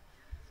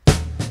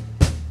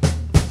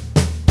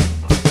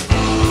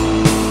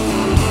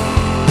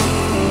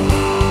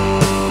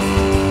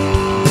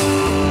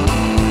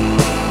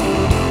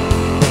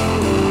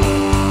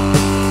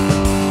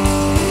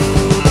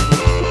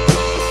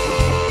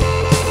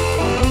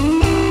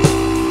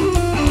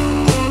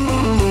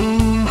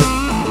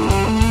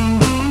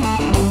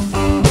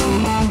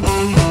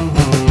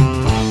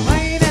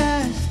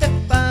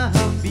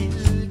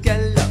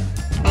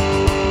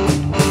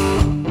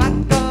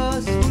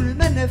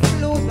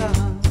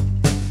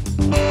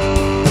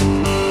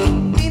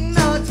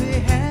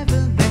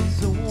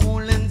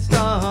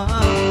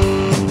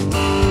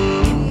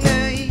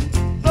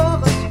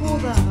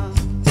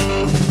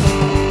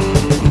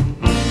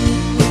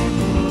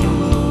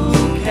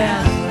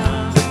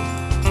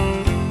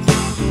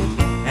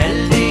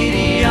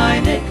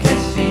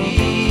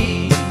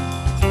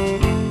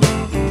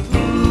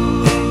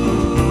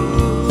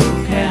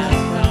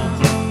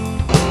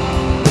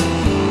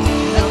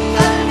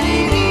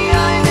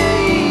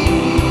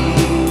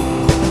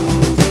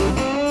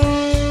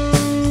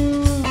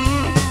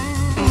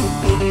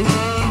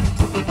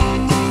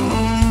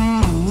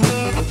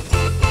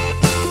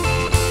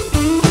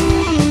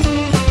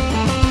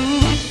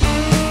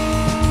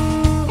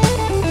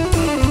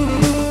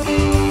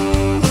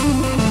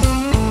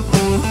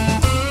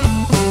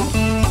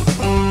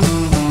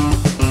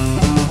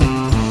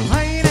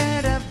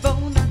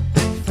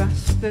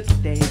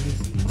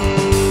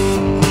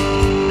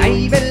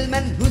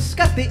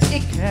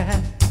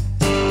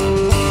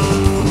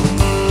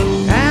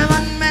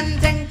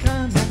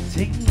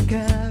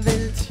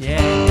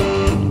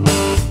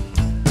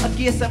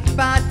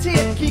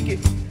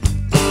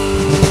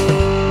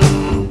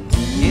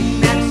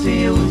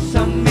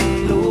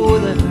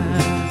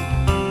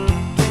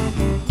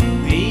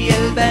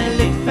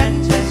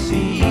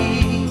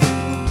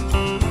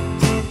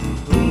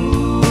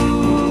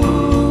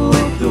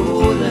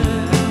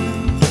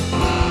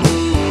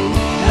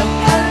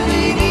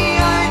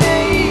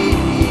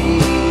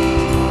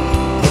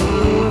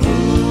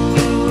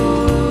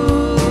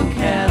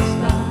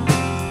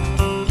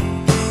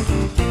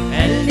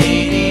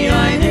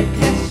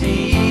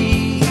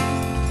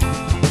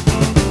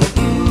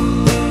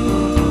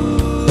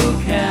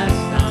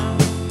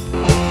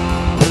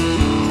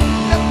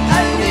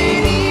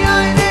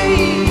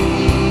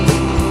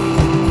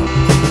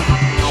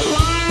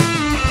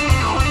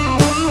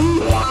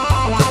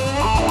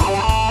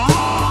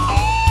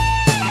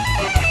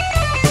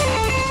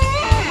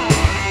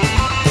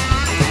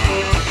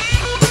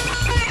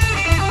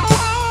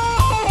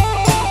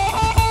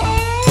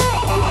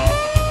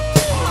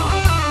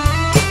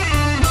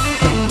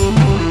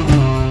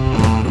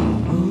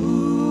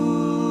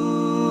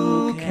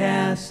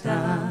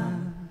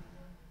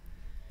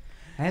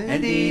 Alt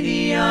det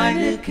de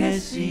øjne kan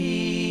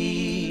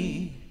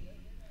sige.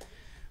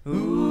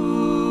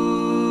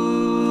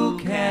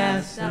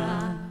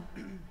 Kærester.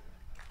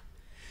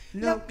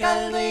 Luk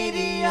aldrig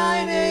de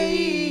øjne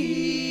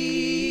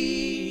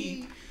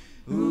i.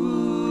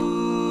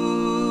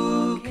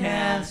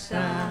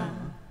 Kærester.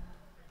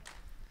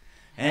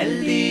 Alt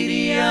det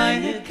de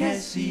øjne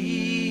kan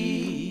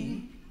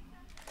sige.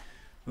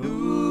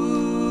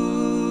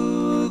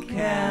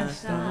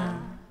 Kærester.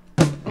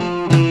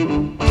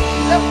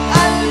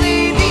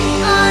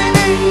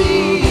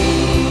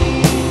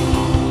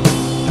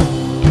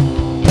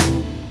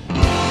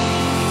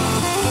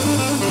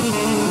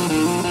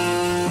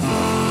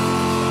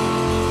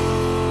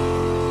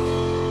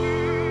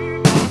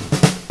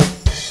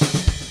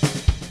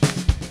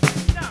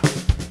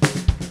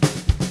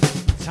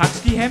 Tak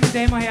skal I have, mine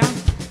damer og herrer.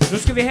 Nu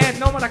skal vi have et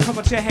nummer, der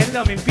kommer til at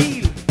handle om en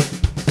bil.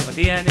 Og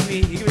det er nemlig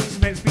ikke hvilken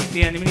som helst bil,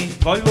 det er nemlig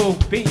Volvo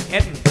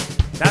B18.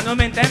 Der er noget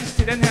med en dans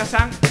til den her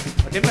sang,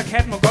 og dem der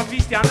kan må godt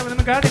vise de andre, hvordan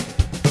man gør det.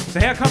 Så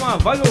her kommer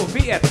Volvo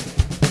B18.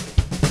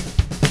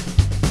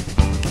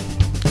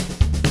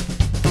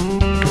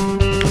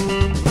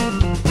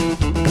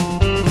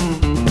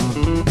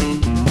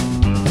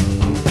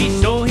 Vi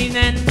så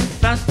hinanden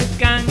første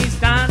gang i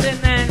starten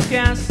af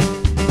 70.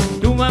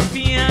 Du var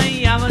 4,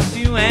 jeg var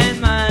 7, af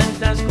meget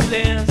der skulle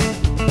læres.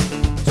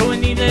 Tog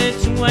en lille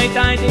tur i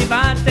dig, det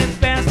var den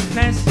bedste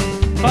plads.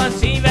 For at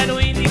se hvad du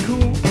egentlig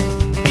kunne.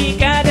 Vi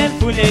gav den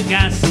fulde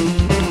gas.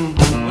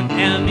 Hun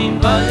er min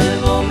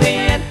Volvo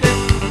B18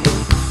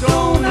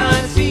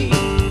 210.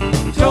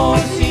 2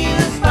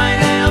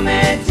 sidespejler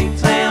med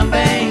tigtræer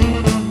bag.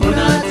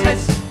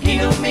 160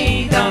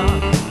 kilometer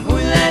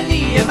ud af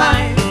lige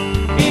vej.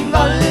 Min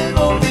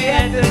Volvo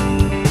B18,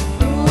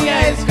 jeg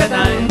elsker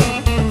dig.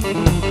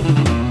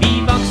 Vi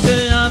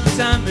voksede op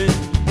sammen,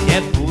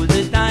 jeg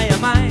boede dig og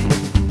mig.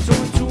 Tog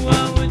en tur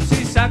ud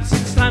til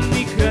Saxen Strand,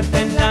 vi kørte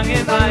den lange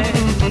vej.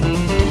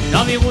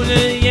 Når vi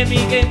rullede hjem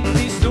igen,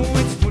 vi slog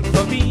et smut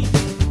forbi.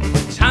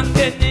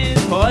 Tanken ned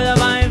på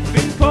Oddervej,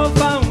 fyldt på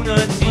for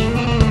 110.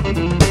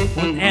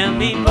 Hun er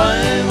min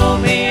Volvo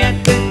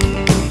B18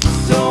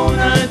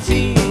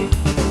 210.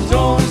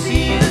 2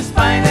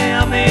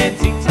 sidespejler med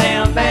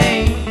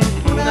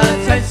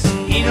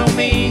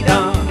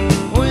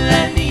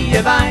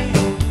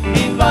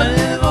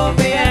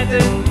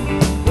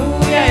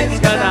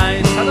elsker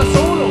dig. Så er der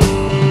solo.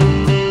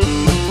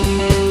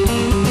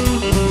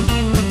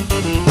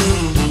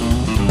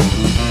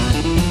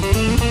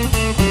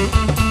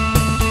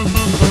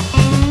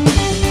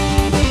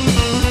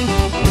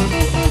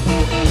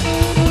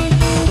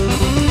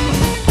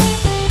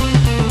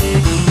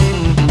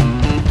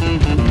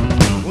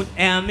 Hun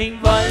er min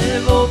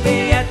Volvo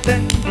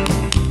V18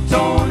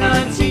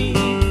 210.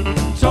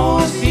 To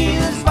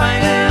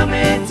sidespejler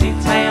med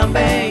tic-tac om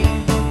bag.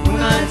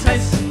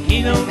 150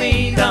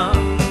 kilometer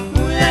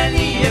ud af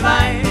lige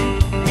vej.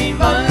 Min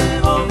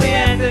Volvo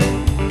V18,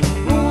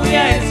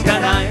 jeg elsker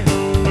dig.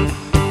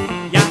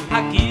 Jeg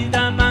har givet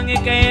dig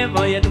mange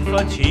gaver, ja, du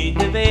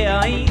fortjente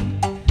hver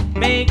en.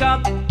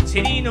 Make-up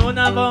til din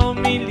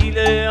undervogn, min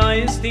lille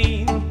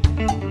øjesten.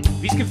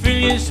 Vi skal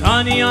følges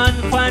hånd i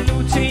hånd fra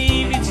nu til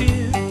evig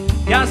tid.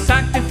 Jeg har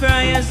sagt det før,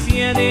 jeg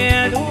siger det,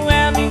 at du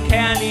er min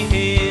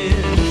kærlighed.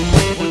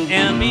 Hun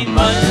er min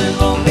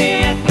Volvo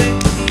V18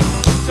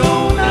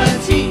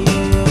 210.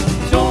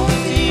 To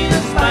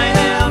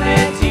sidespejler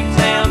med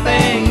tic-tac om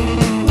bag.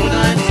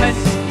 150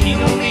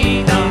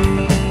 kilometer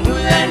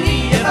ud af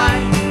lige vej.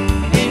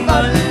 Min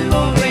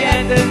Volvo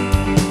V18.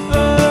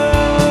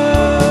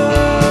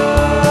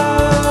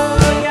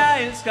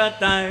 Jeg elsker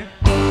dig.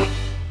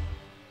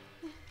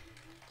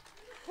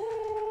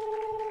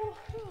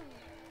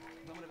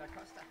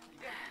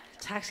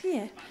 Tak skal I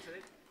have.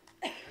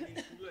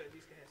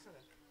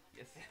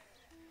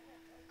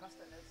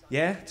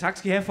 Ja, tak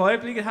skal I have. For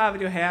øjeblikket har vi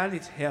det jo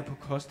herligt her på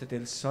Costa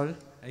del Sol.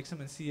 Ikke som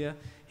man siger.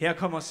 Her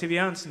kommer C.V.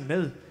 Jørgensen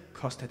med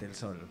Costa del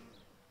Sol.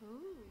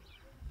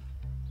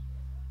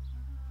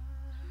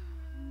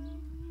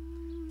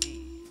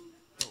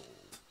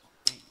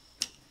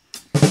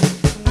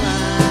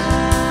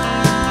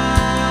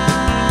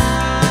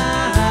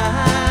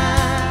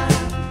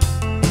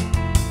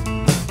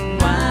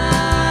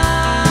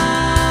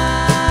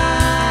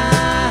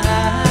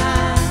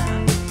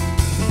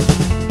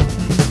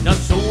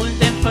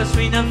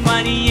 Forsvinder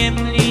fra de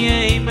hjemlige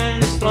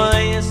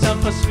himmelstrøg, så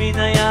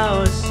forsvinder jeg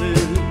også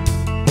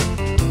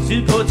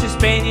sydpå til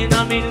Spanien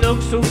og min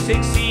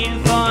luksuseksil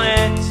for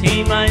at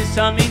se mig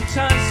som en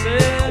tosse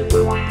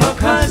på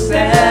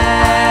Costa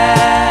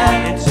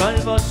del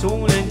Sol, hvor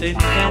solen den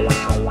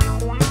danser.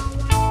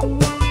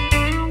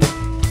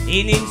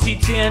 En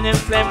inciterende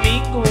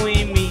flamingo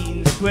i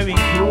min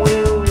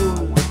swimmingpool.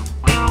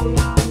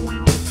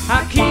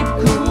 Har keep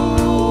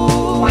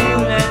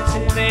cool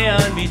altid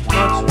været mit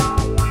motto.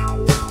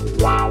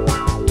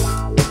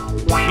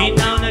 Mit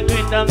navn er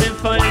Günther, men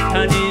folk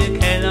hernede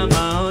kalder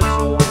mig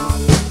Otto.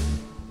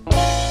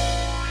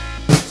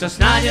 Så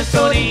snart jeg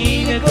så det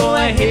hele gå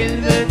af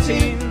helvede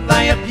til, var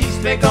jeg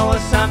pist væk over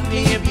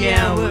samtlige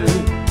bjerge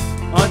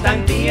og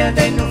danderer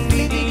den nu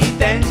flittige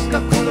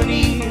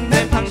danskerkoloni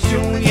med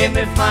pension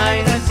hjemmefra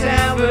en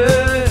reserve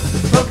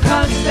på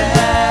Costa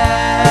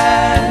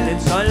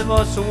del Sol,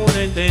 hvor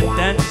solen den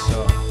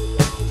danser.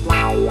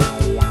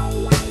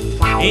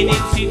 En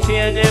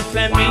inciterende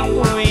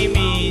flamingo i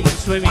min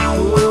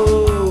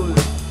swimmingpool.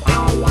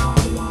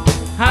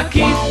 Har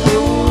keep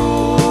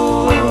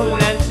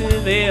cool altid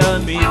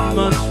været mit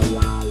motto.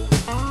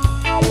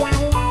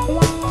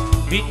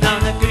 Mit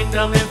navn er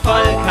Günther, men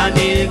folk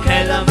hernede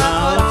kalder mig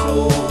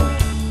Otto.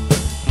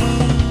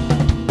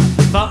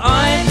 For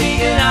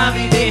øjeblikket har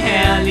vi det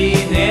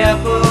herlige der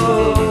på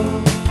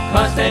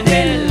Costa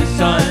del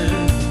Sol,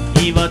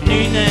 i vort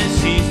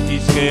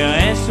nynazistiske og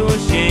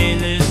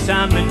asociale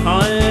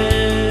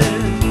sammenhold.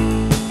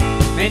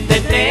 Men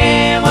den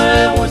dag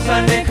røde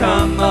russerne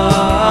kommer,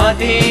 og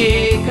det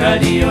gør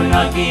de jo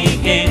nok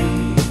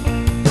igen,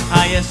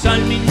 har jeg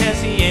solgt min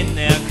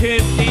hacienda og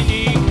købt i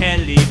ny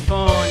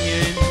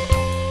Californien.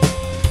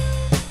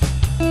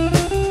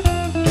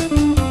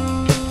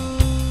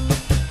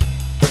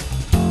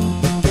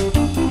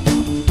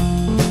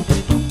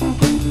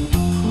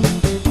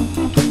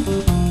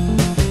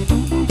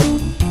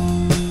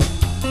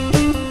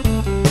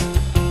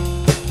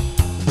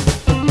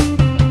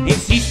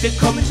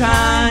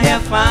 Kommentar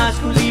herfra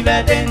skulle lige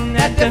være den,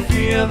 at der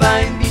fyr var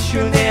en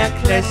visionær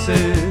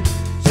klasse.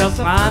 Så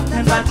fremt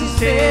han var til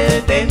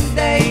stede den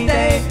dag i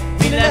dag,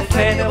 ville der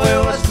fatte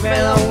røver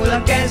skvaller ud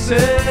og gasse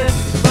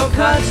på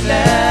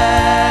Costa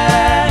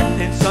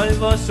del Sol,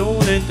 hvor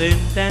solen den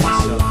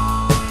danser.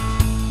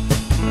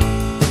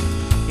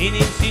 En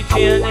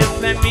inciterende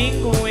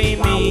flamingo i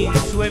min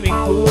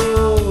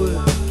swimmingpool.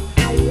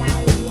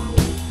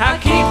 Har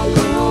keep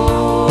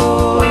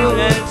cool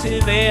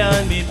altid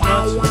været mit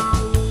motto.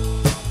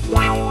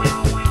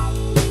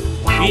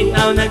 Mit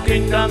navn er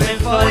Günther, men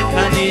folk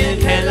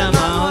hernede kalder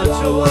mig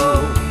Otto.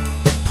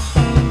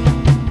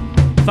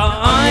 For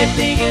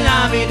øjeblikket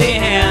har vi det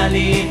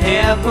herlige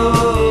her på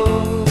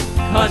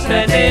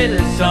Costa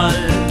del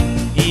Sol,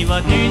 i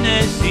vort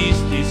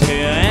nynazistiske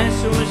og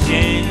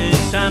asociale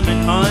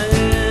sammenhold.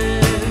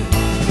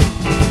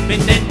 Men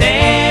den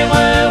dag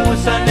røde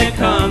russerne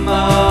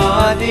kommer,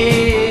 og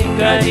det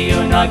gør de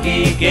jo nok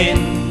igen,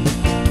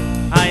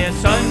 har jeg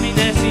solgt min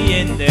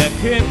hacienda og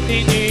købt i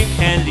ny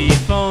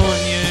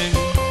Californien.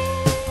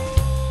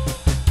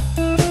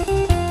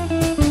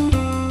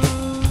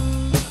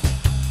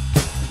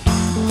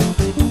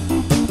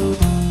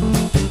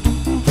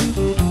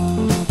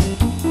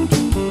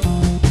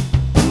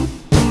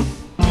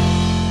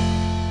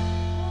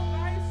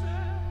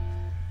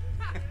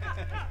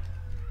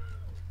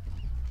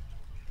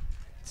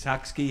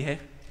 Tak skal I have.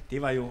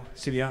 Det var jo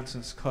C.V.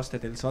 Jørgensens Costa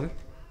del Sol.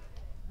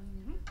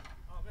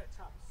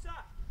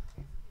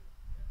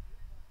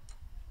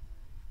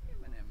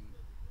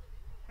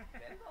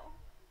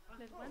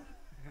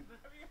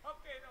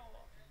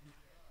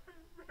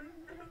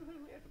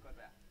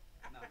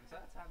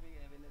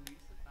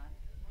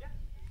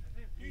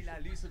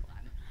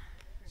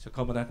 Så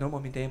kommer der et nummer,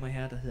 mine damer og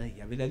herrer, der hedder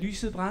Jeg vil lade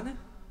lyset brænde.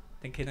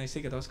 Den kender I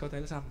sikkert også godt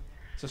alle sammen.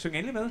 Så syng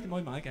endelig med, det må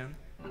I meget gerne.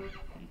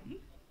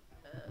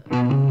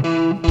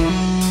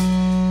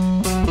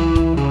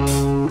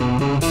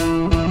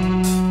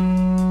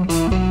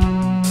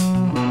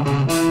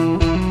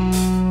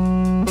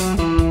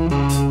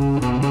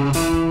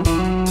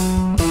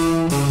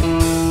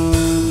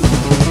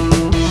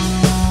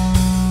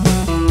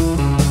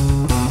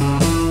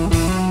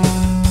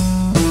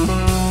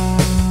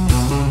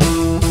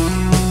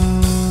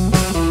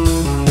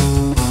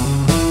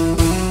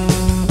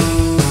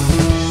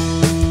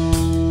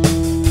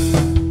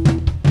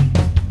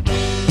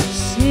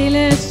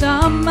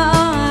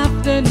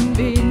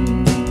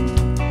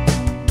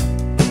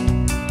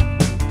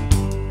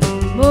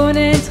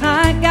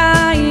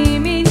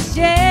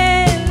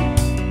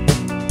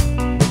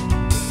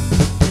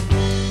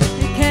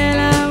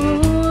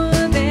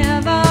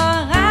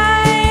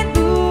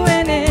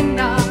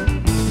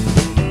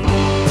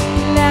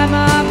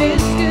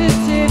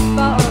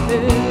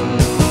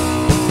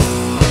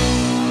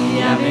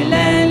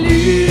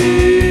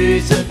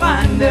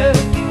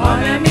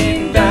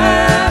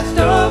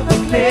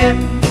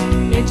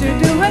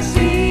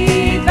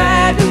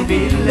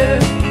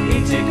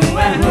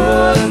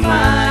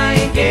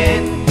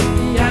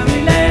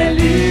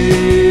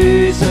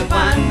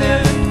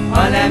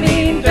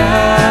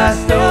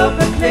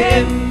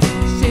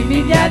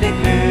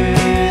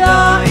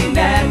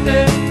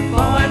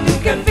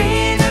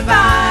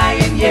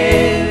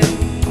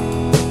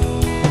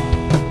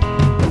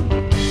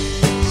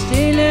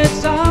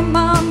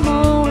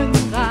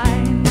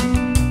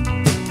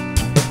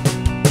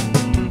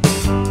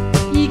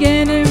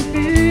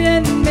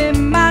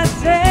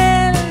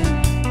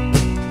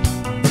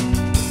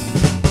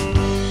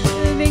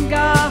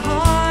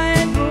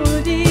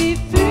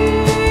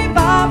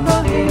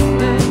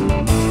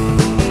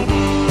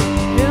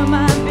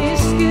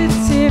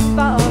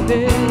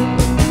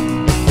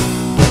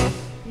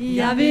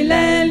 Jeg vil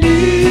lade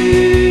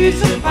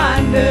lyset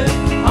brænde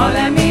og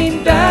lad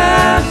min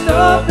dør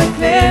stå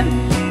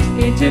beklemt,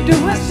 indtil du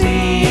har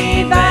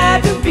set,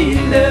 hvad du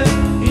ville,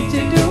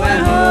 indtil du er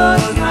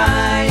hos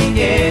mig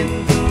igen.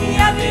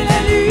 Jeg vil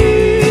lade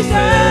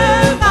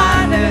lyset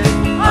brænde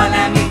og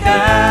lad min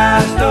dør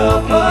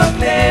stå på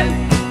klem,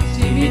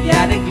 til mit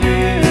hjerte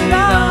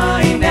gløder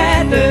i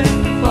natten,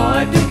 for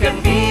at du kan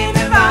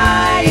finde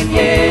vejen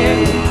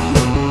hjem.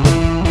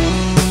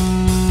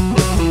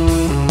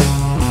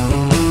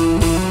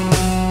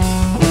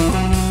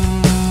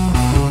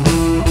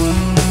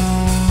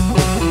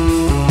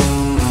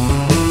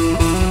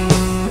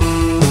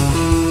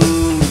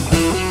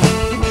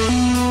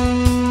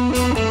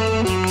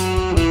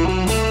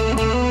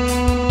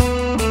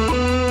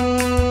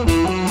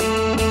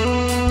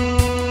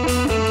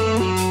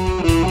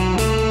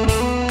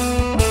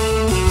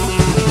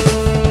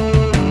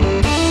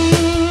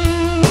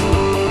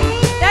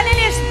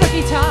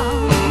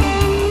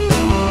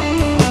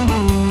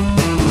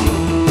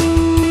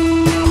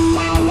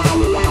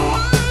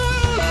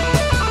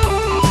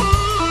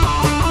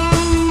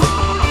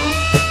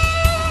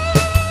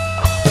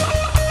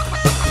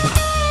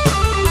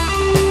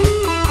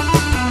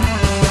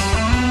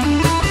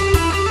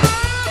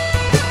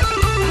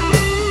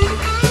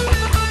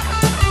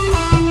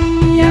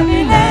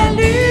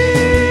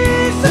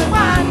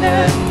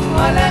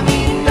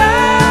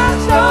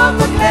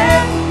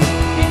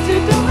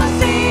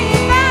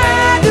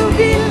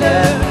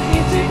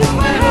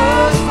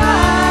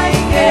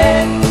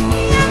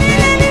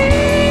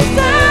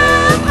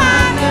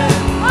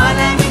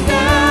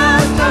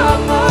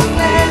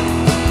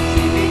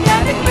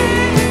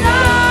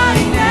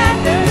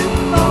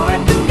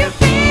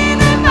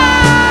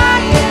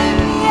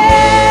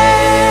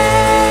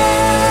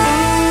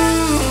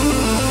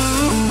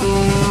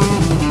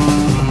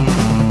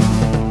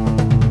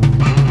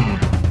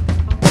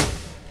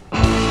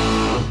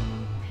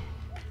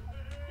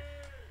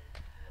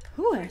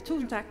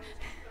 Tusind tak.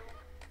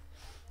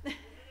 Det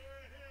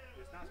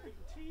er snart spillet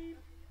en time.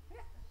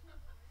 Ja.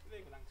 Jeg ved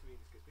ikke, hvor lang tid vi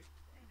egentlig skal spille.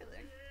 Det ved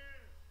jeg ikke.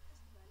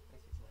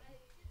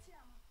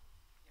 Jamen,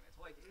 jeg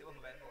tror ikke, de skriver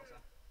på Valborg, så.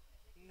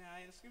 Nej,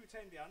 så skal vi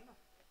tage en af de andre.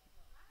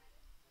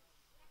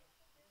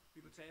 Vi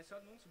kunne tage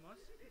sådan nogen som os.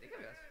 Det kan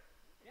vi også.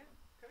 Ja,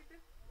 kan vi ikke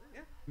det?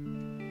 Ja.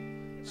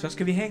 Så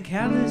skal vi have en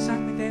kærlighedssang,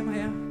 mine damer og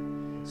herrer.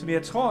 Som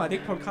jeg tror, at det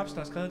ikke Paul Krebs,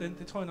 der har skrevet den.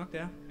 Det tror jeg nok, det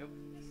er. Jo.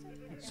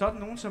 Sådan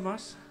nogen som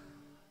os.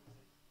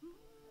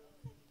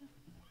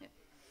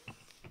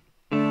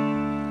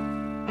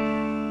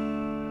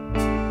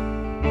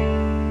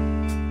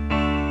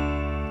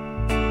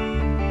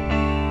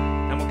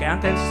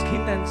 Gerne danses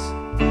kinddans.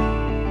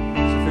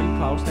 Selvfølgelig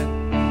på afstand.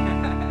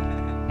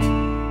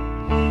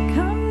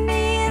 Kom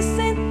lige og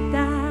sæt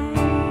dig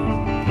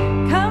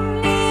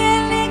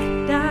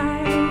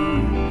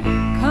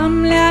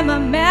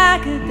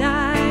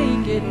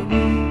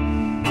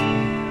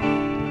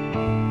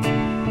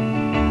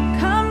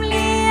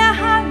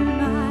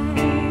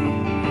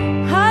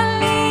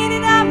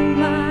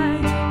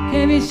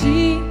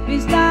sige,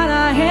 vi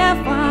starter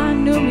herfra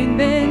nu, min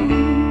ven.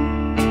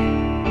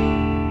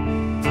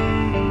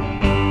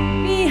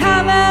 Vi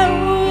har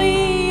været ude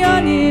i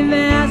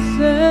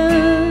universet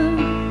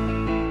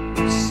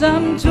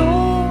som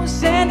to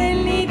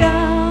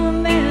satellitter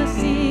hver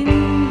sin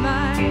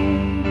vej.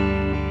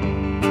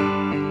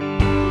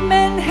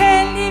 Men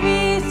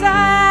heldigvis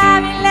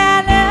er vi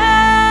landet,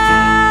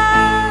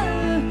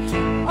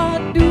 og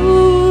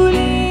du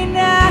lige i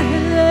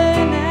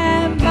nærheden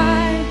af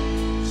mig.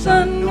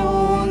 Så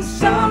nogen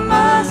som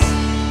os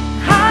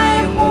har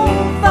jeg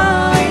brug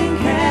for en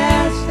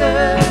kæreste,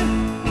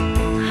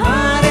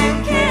 og den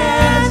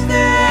kæreste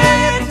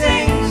jeg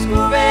tænkte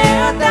skulle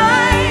være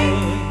dig.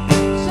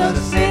 Så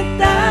sæt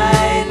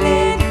dig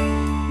lidt,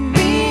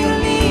 vi jo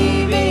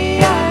lige ved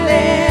at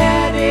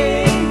lære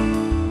det,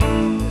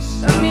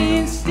 som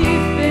en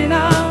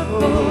stifinder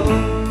på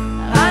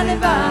rette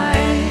vej.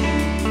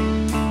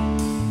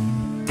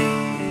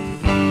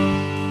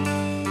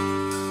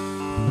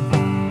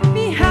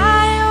 Vi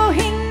har jo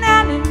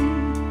hinanden,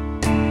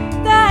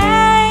 der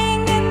er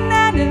ingen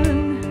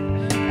anden,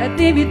 at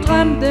det vi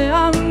drømte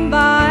om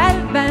var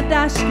alt hvad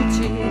der skulle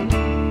til.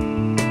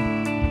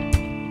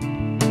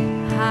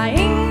 Har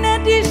ingen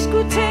at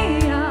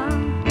diskutere,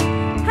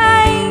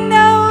 har ingen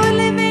at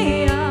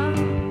udlevere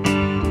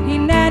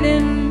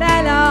hinanden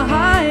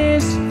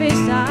allerhøjst ved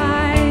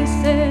sig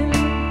selv.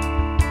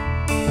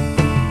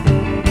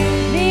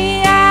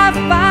 Vi er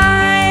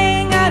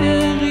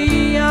erfaringerne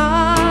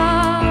riger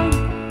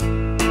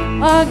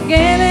og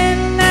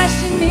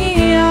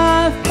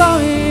generationerer for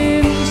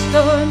en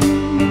stund.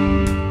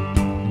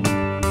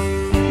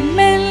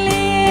 Men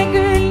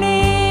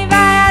ligegyldigt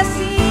hvad jeg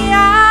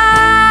siger,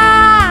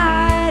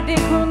 er det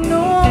kun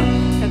nogen,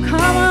 der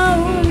kommer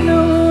ud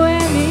nu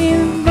af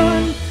min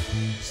mund.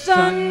 Så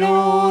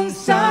nogen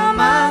som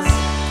os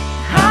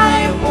har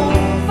jeg brug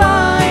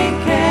for en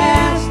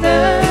kæreste,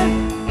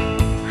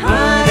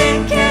 og den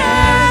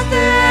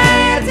kæreste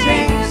jeg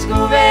tænkte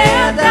skulle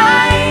være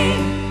dig.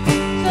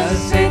 Så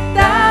sæt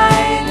dig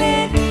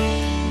lidt,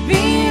 vi er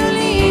jo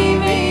lige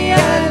ved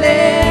at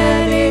lære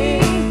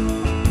det,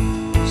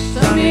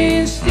 som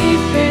en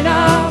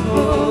stifinder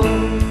på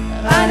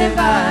rette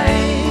vej.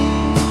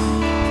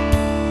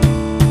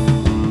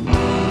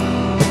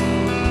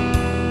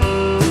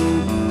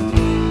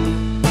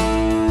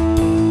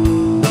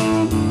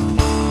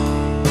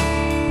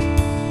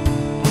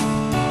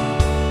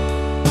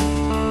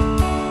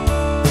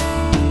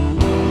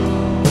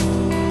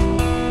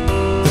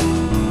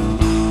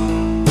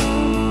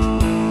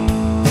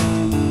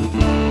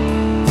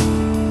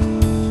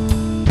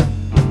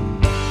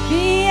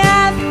 Vi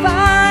er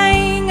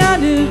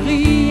erfaringerne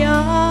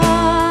riger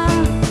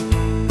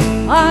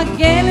og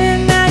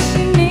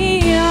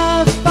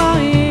generationerer for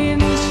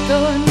en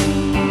stund.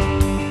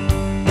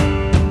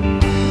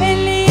 Men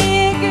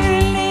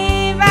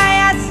ligegyldigt hvad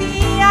jeg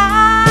siger,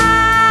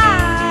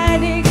 er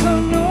det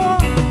kun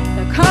ord,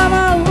 der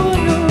kommer ud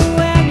nu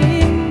af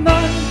min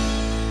mund.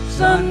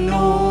 Så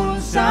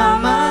nogen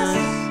som os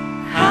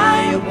har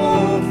jo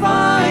brug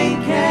for en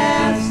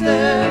kæreste,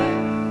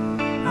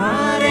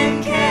 og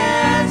den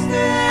kæreste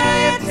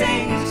jeg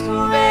tænkte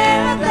skulle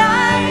være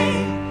dig.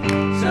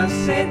 Så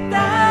sæt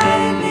dig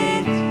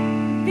lidt,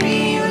 vi er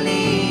jo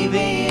lige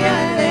ved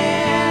at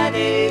lære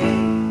det,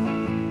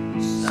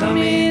 som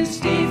en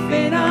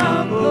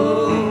stifinder på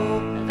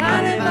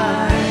rette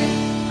vej.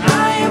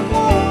 Har jeg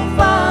brug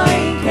for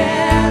en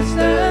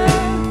kæreste,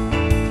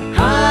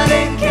 og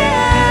den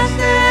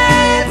kæreste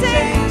jeg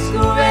tænkte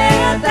skulle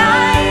være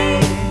dig.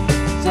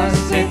 Så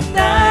sæt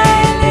dig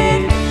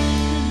lidt,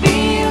 vi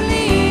er jo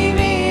lige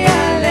ved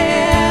at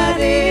lære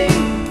det,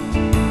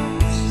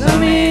 som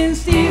en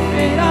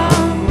stifinder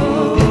på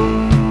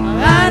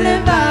rette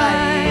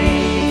vej.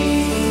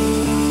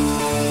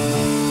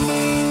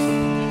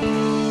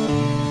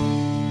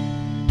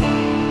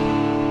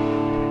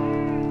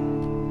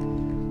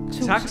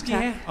 Tak skal I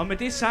have. Og med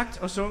det sagt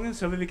og sunget,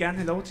 så vil vi gerne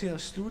have lov til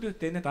at slutte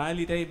denne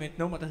dejlige dag med et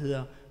nummer, der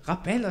hedder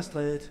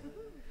Rabalderstrædet.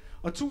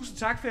 Og tusind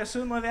tak for jeres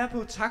søde måde at være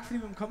på. Tak fordi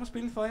vi må komme og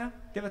spille for jer.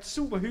 Det har været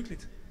super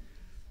hyggeligt.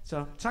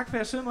 Så tak for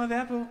jeres søde måde at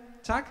være på.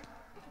 Tak.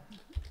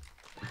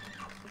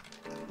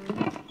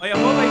 Og jeg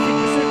håber, I fik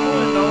besøg på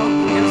den derovre.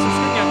 Ellers så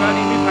skynd jer at gøre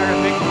det, inden vi pakker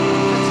det væk.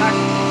 Tak.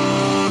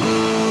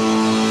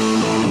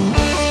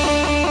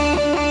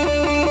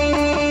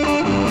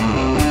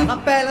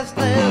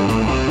 Rabalderstrædet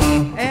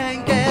er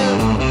en gade,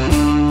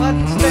 og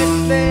den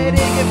slet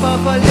ikke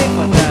for lidt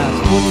for deres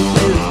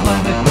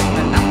strømme,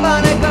 men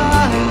lamperne går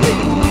aldrig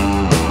ud.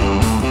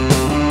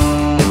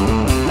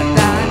 Og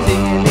der er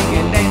ting at ligge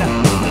later,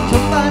 og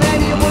tumperne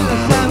de ruller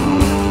sammen.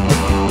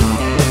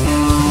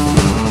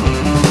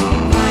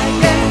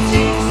 Række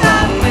ting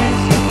sammen,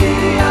 som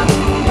byer,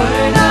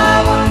 rønner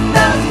rundt,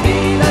 der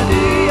spiller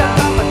dyr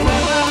og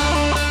tømmer.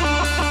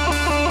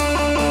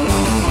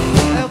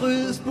 Af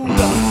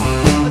rydespuler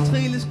og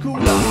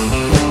trilleskugler,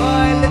 og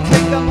alle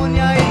tænker, mon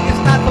jeg ikke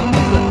snart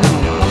formidler.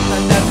 Og så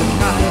der så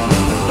skrald,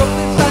 og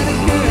lugten sådan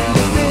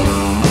skyldes det.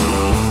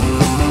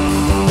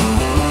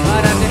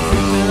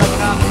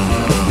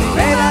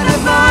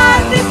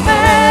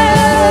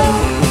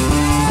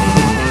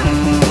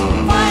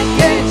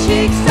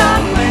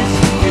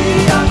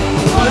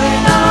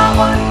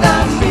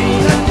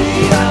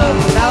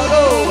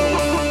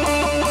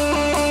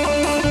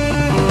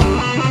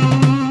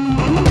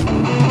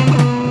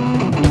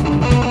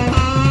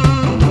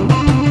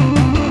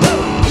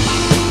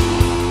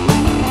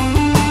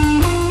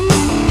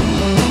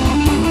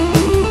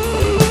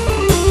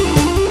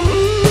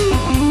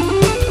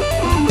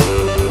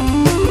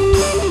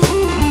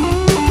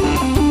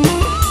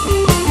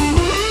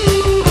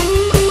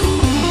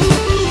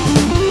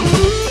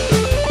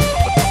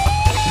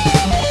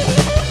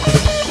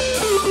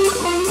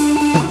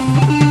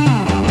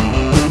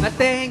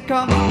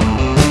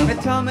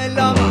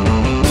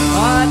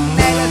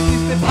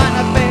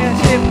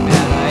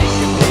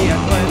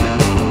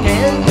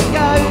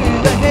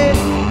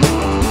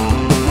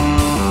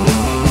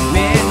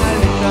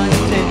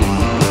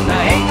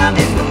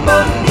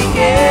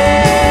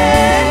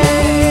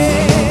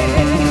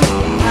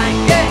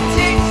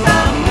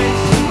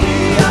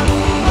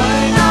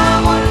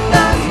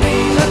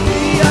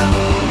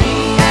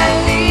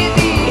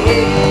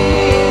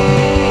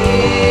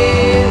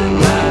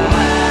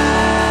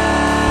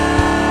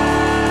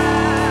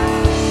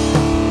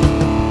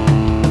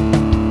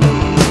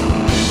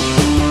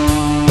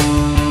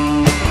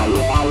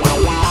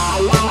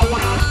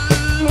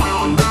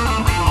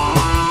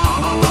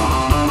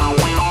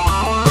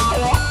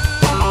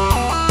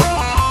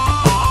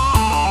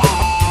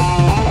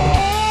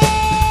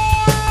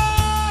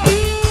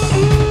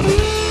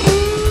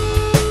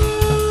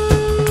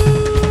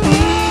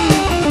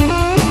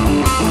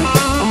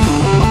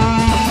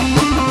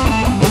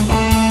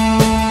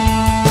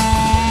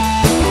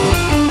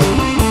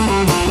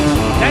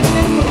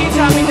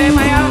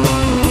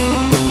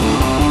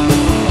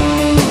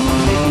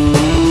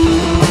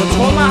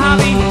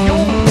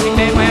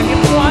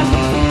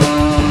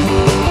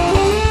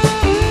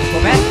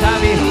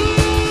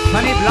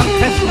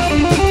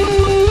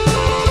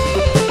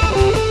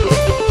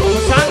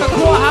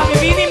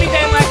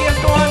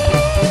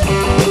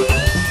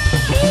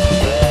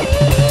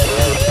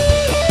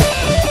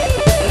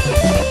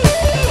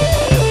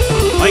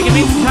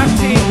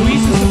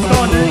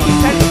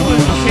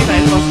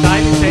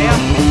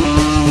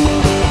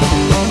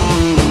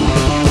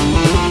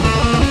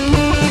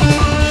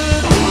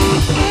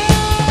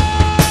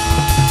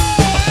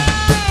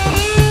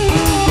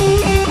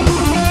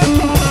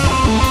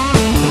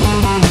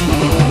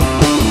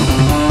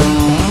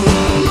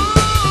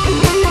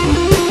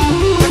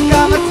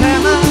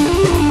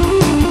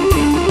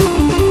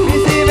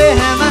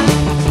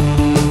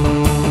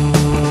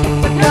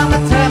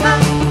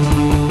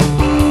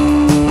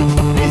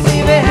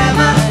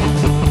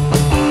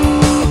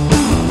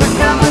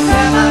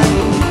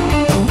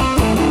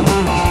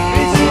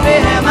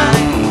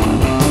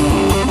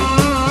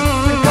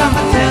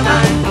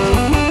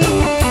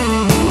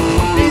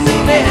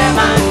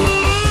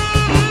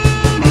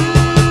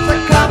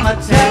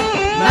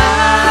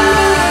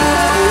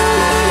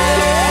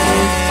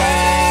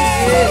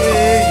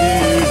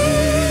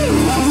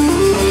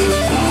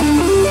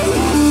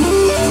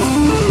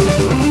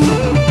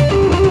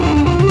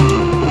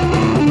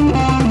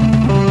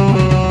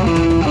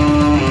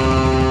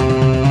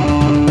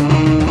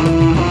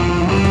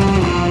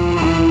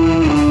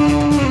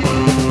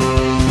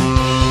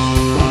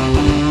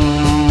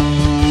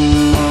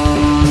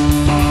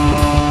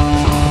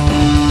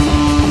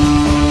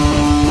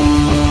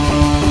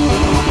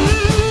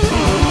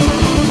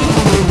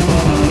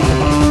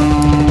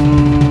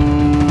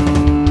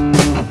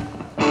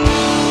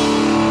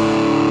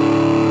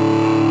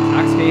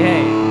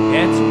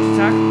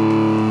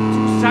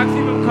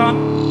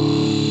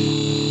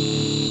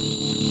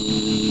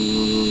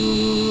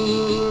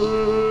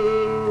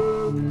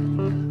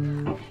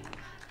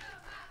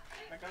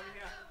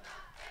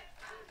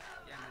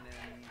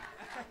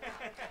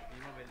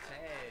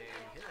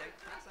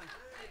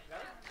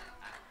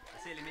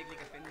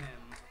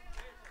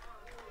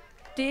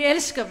 Det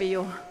elsker vi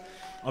jo.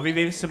 Og vi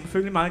vil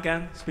selvfølgelig meget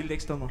gerne spille et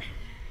ekstra nummer. Kan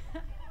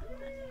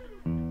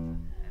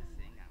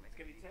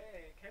vi tage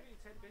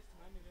det bedste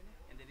med mine venner?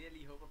 Jamen, det er det, jeg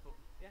lige håber på.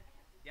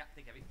 Ja,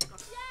 det kan vi.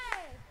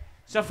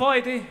 Så får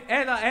I det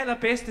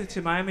allerbedste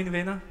til mig og mine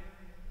venner.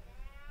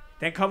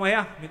 Den kommer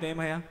her, mine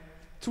damer og herrer.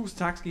 Tusind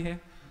tak skal I have.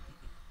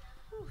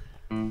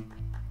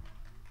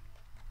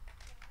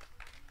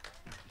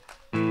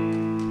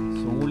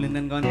 Solen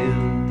den går ned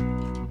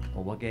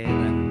over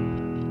gaden.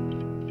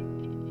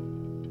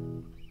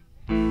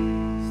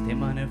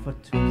 Stemmerne for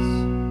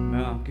tus,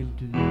 mørke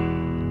lyd.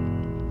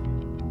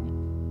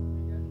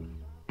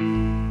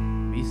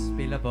 Vi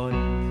spiller bold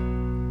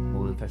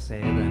mod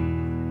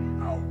facaden.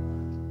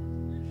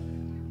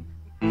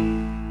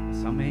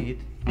 Så med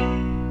et,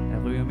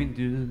 der ryger min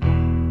dyd.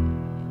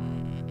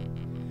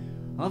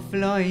 Og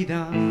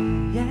fløjter,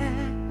 ja,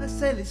 og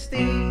selv et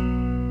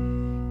sten.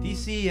 De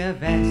siger,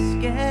 hvad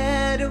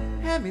skal du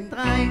have, min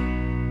dreng?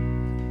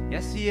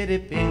 Jeg siger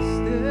det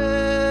bedste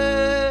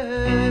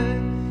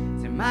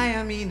til mig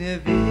og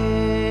mine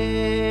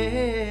venner.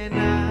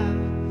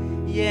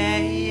 Ja,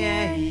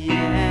 ja,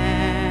 ja.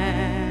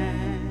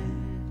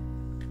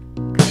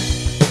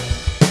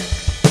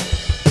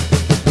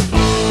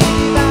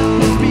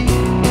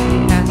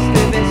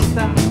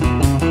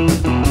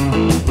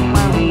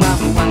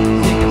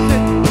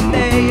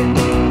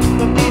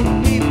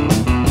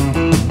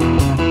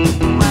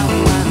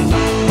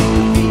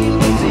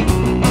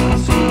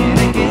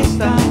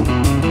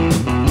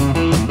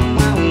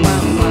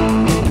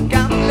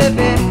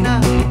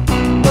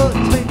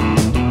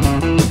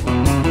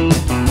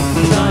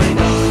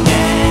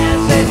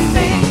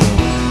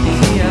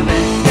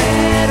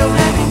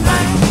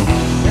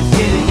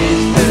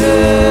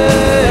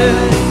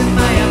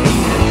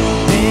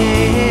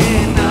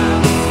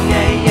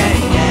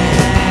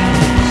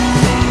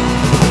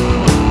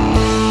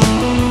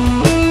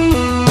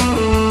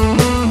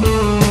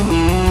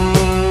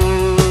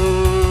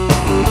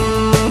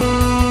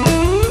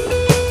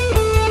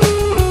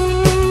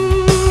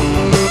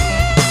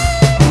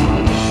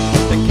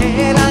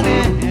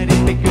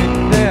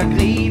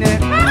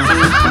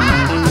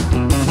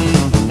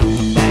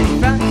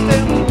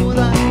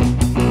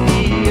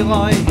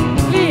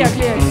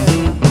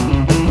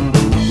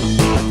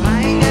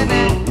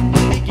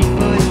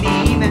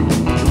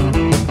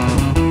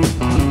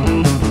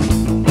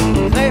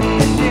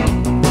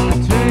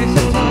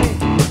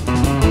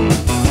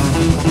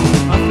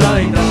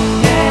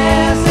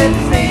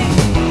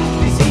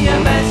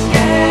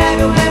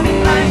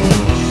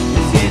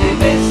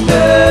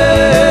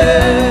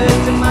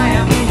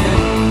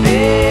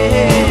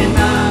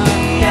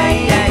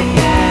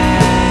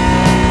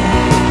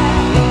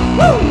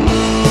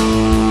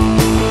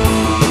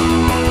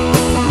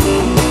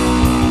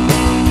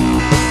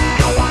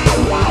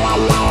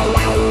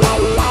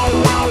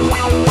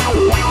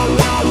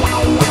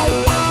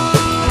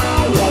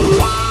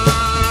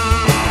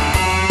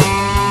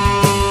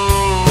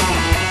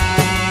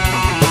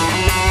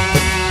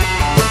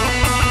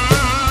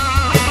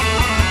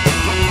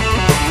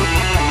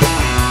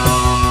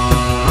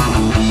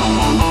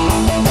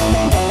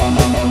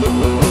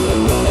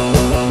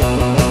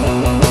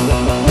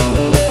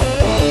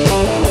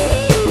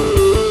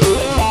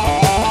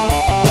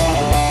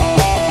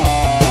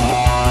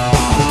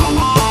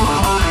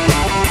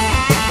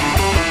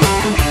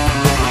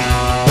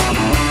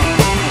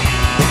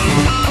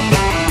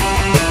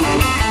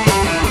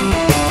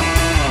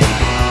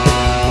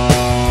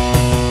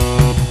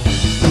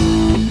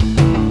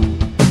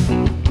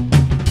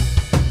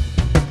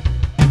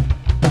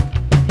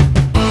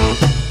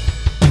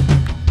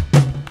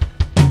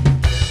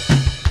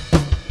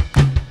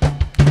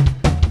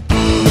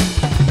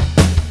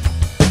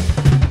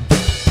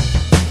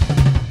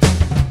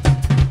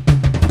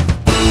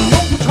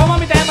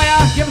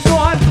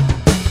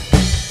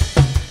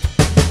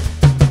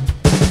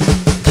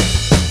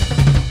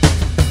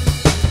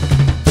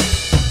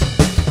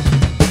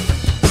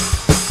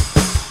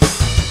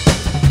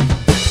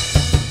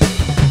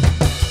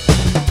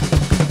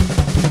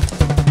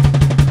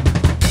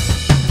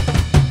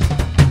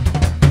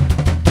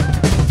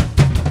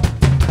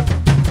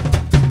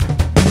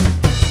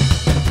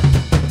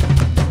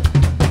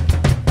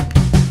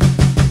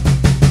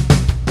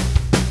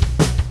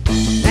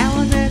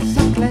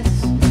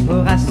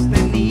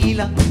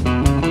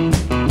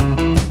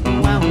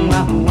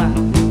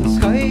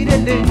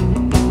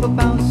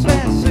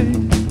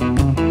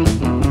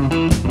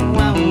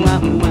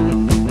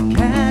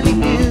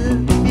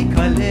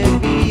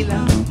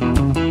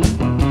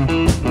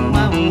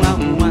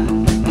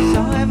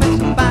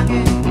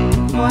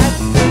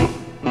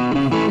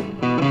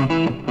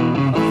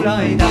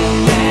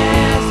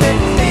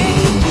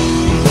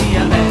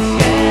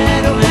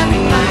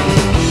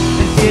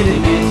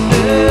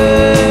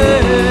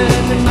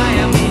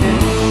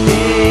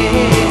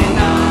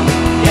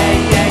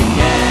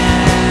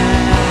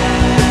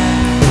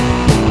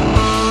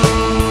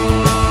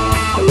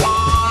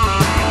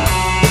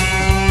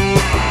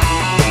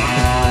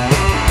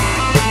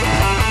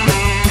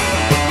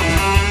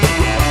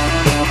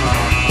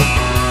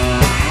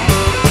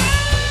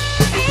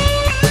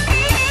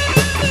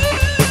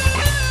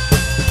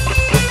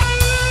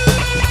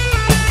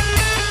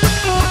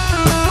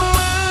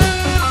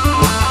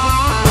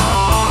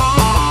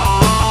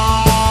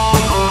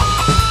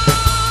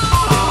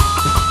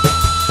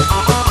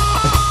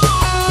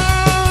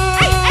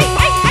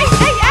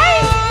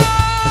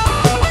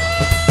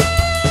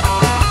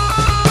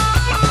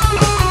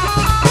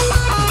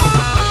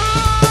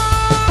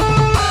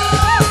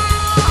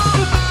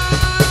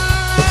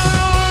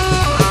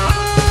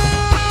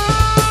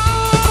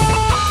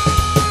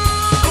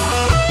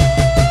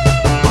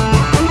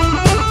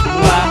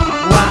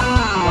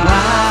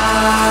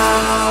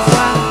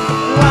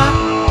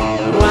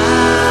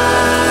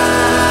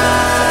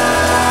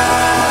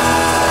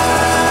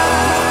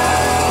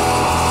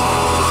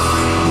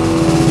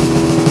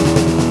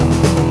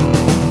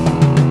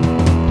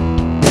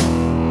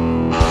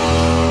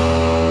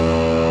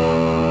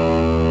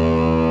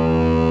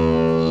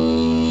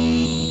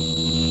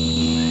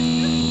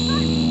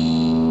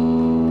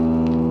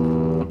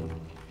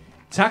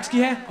 Tak skal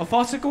I have, og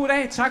fortsat god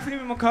dag. Tak fordi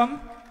vi må komme.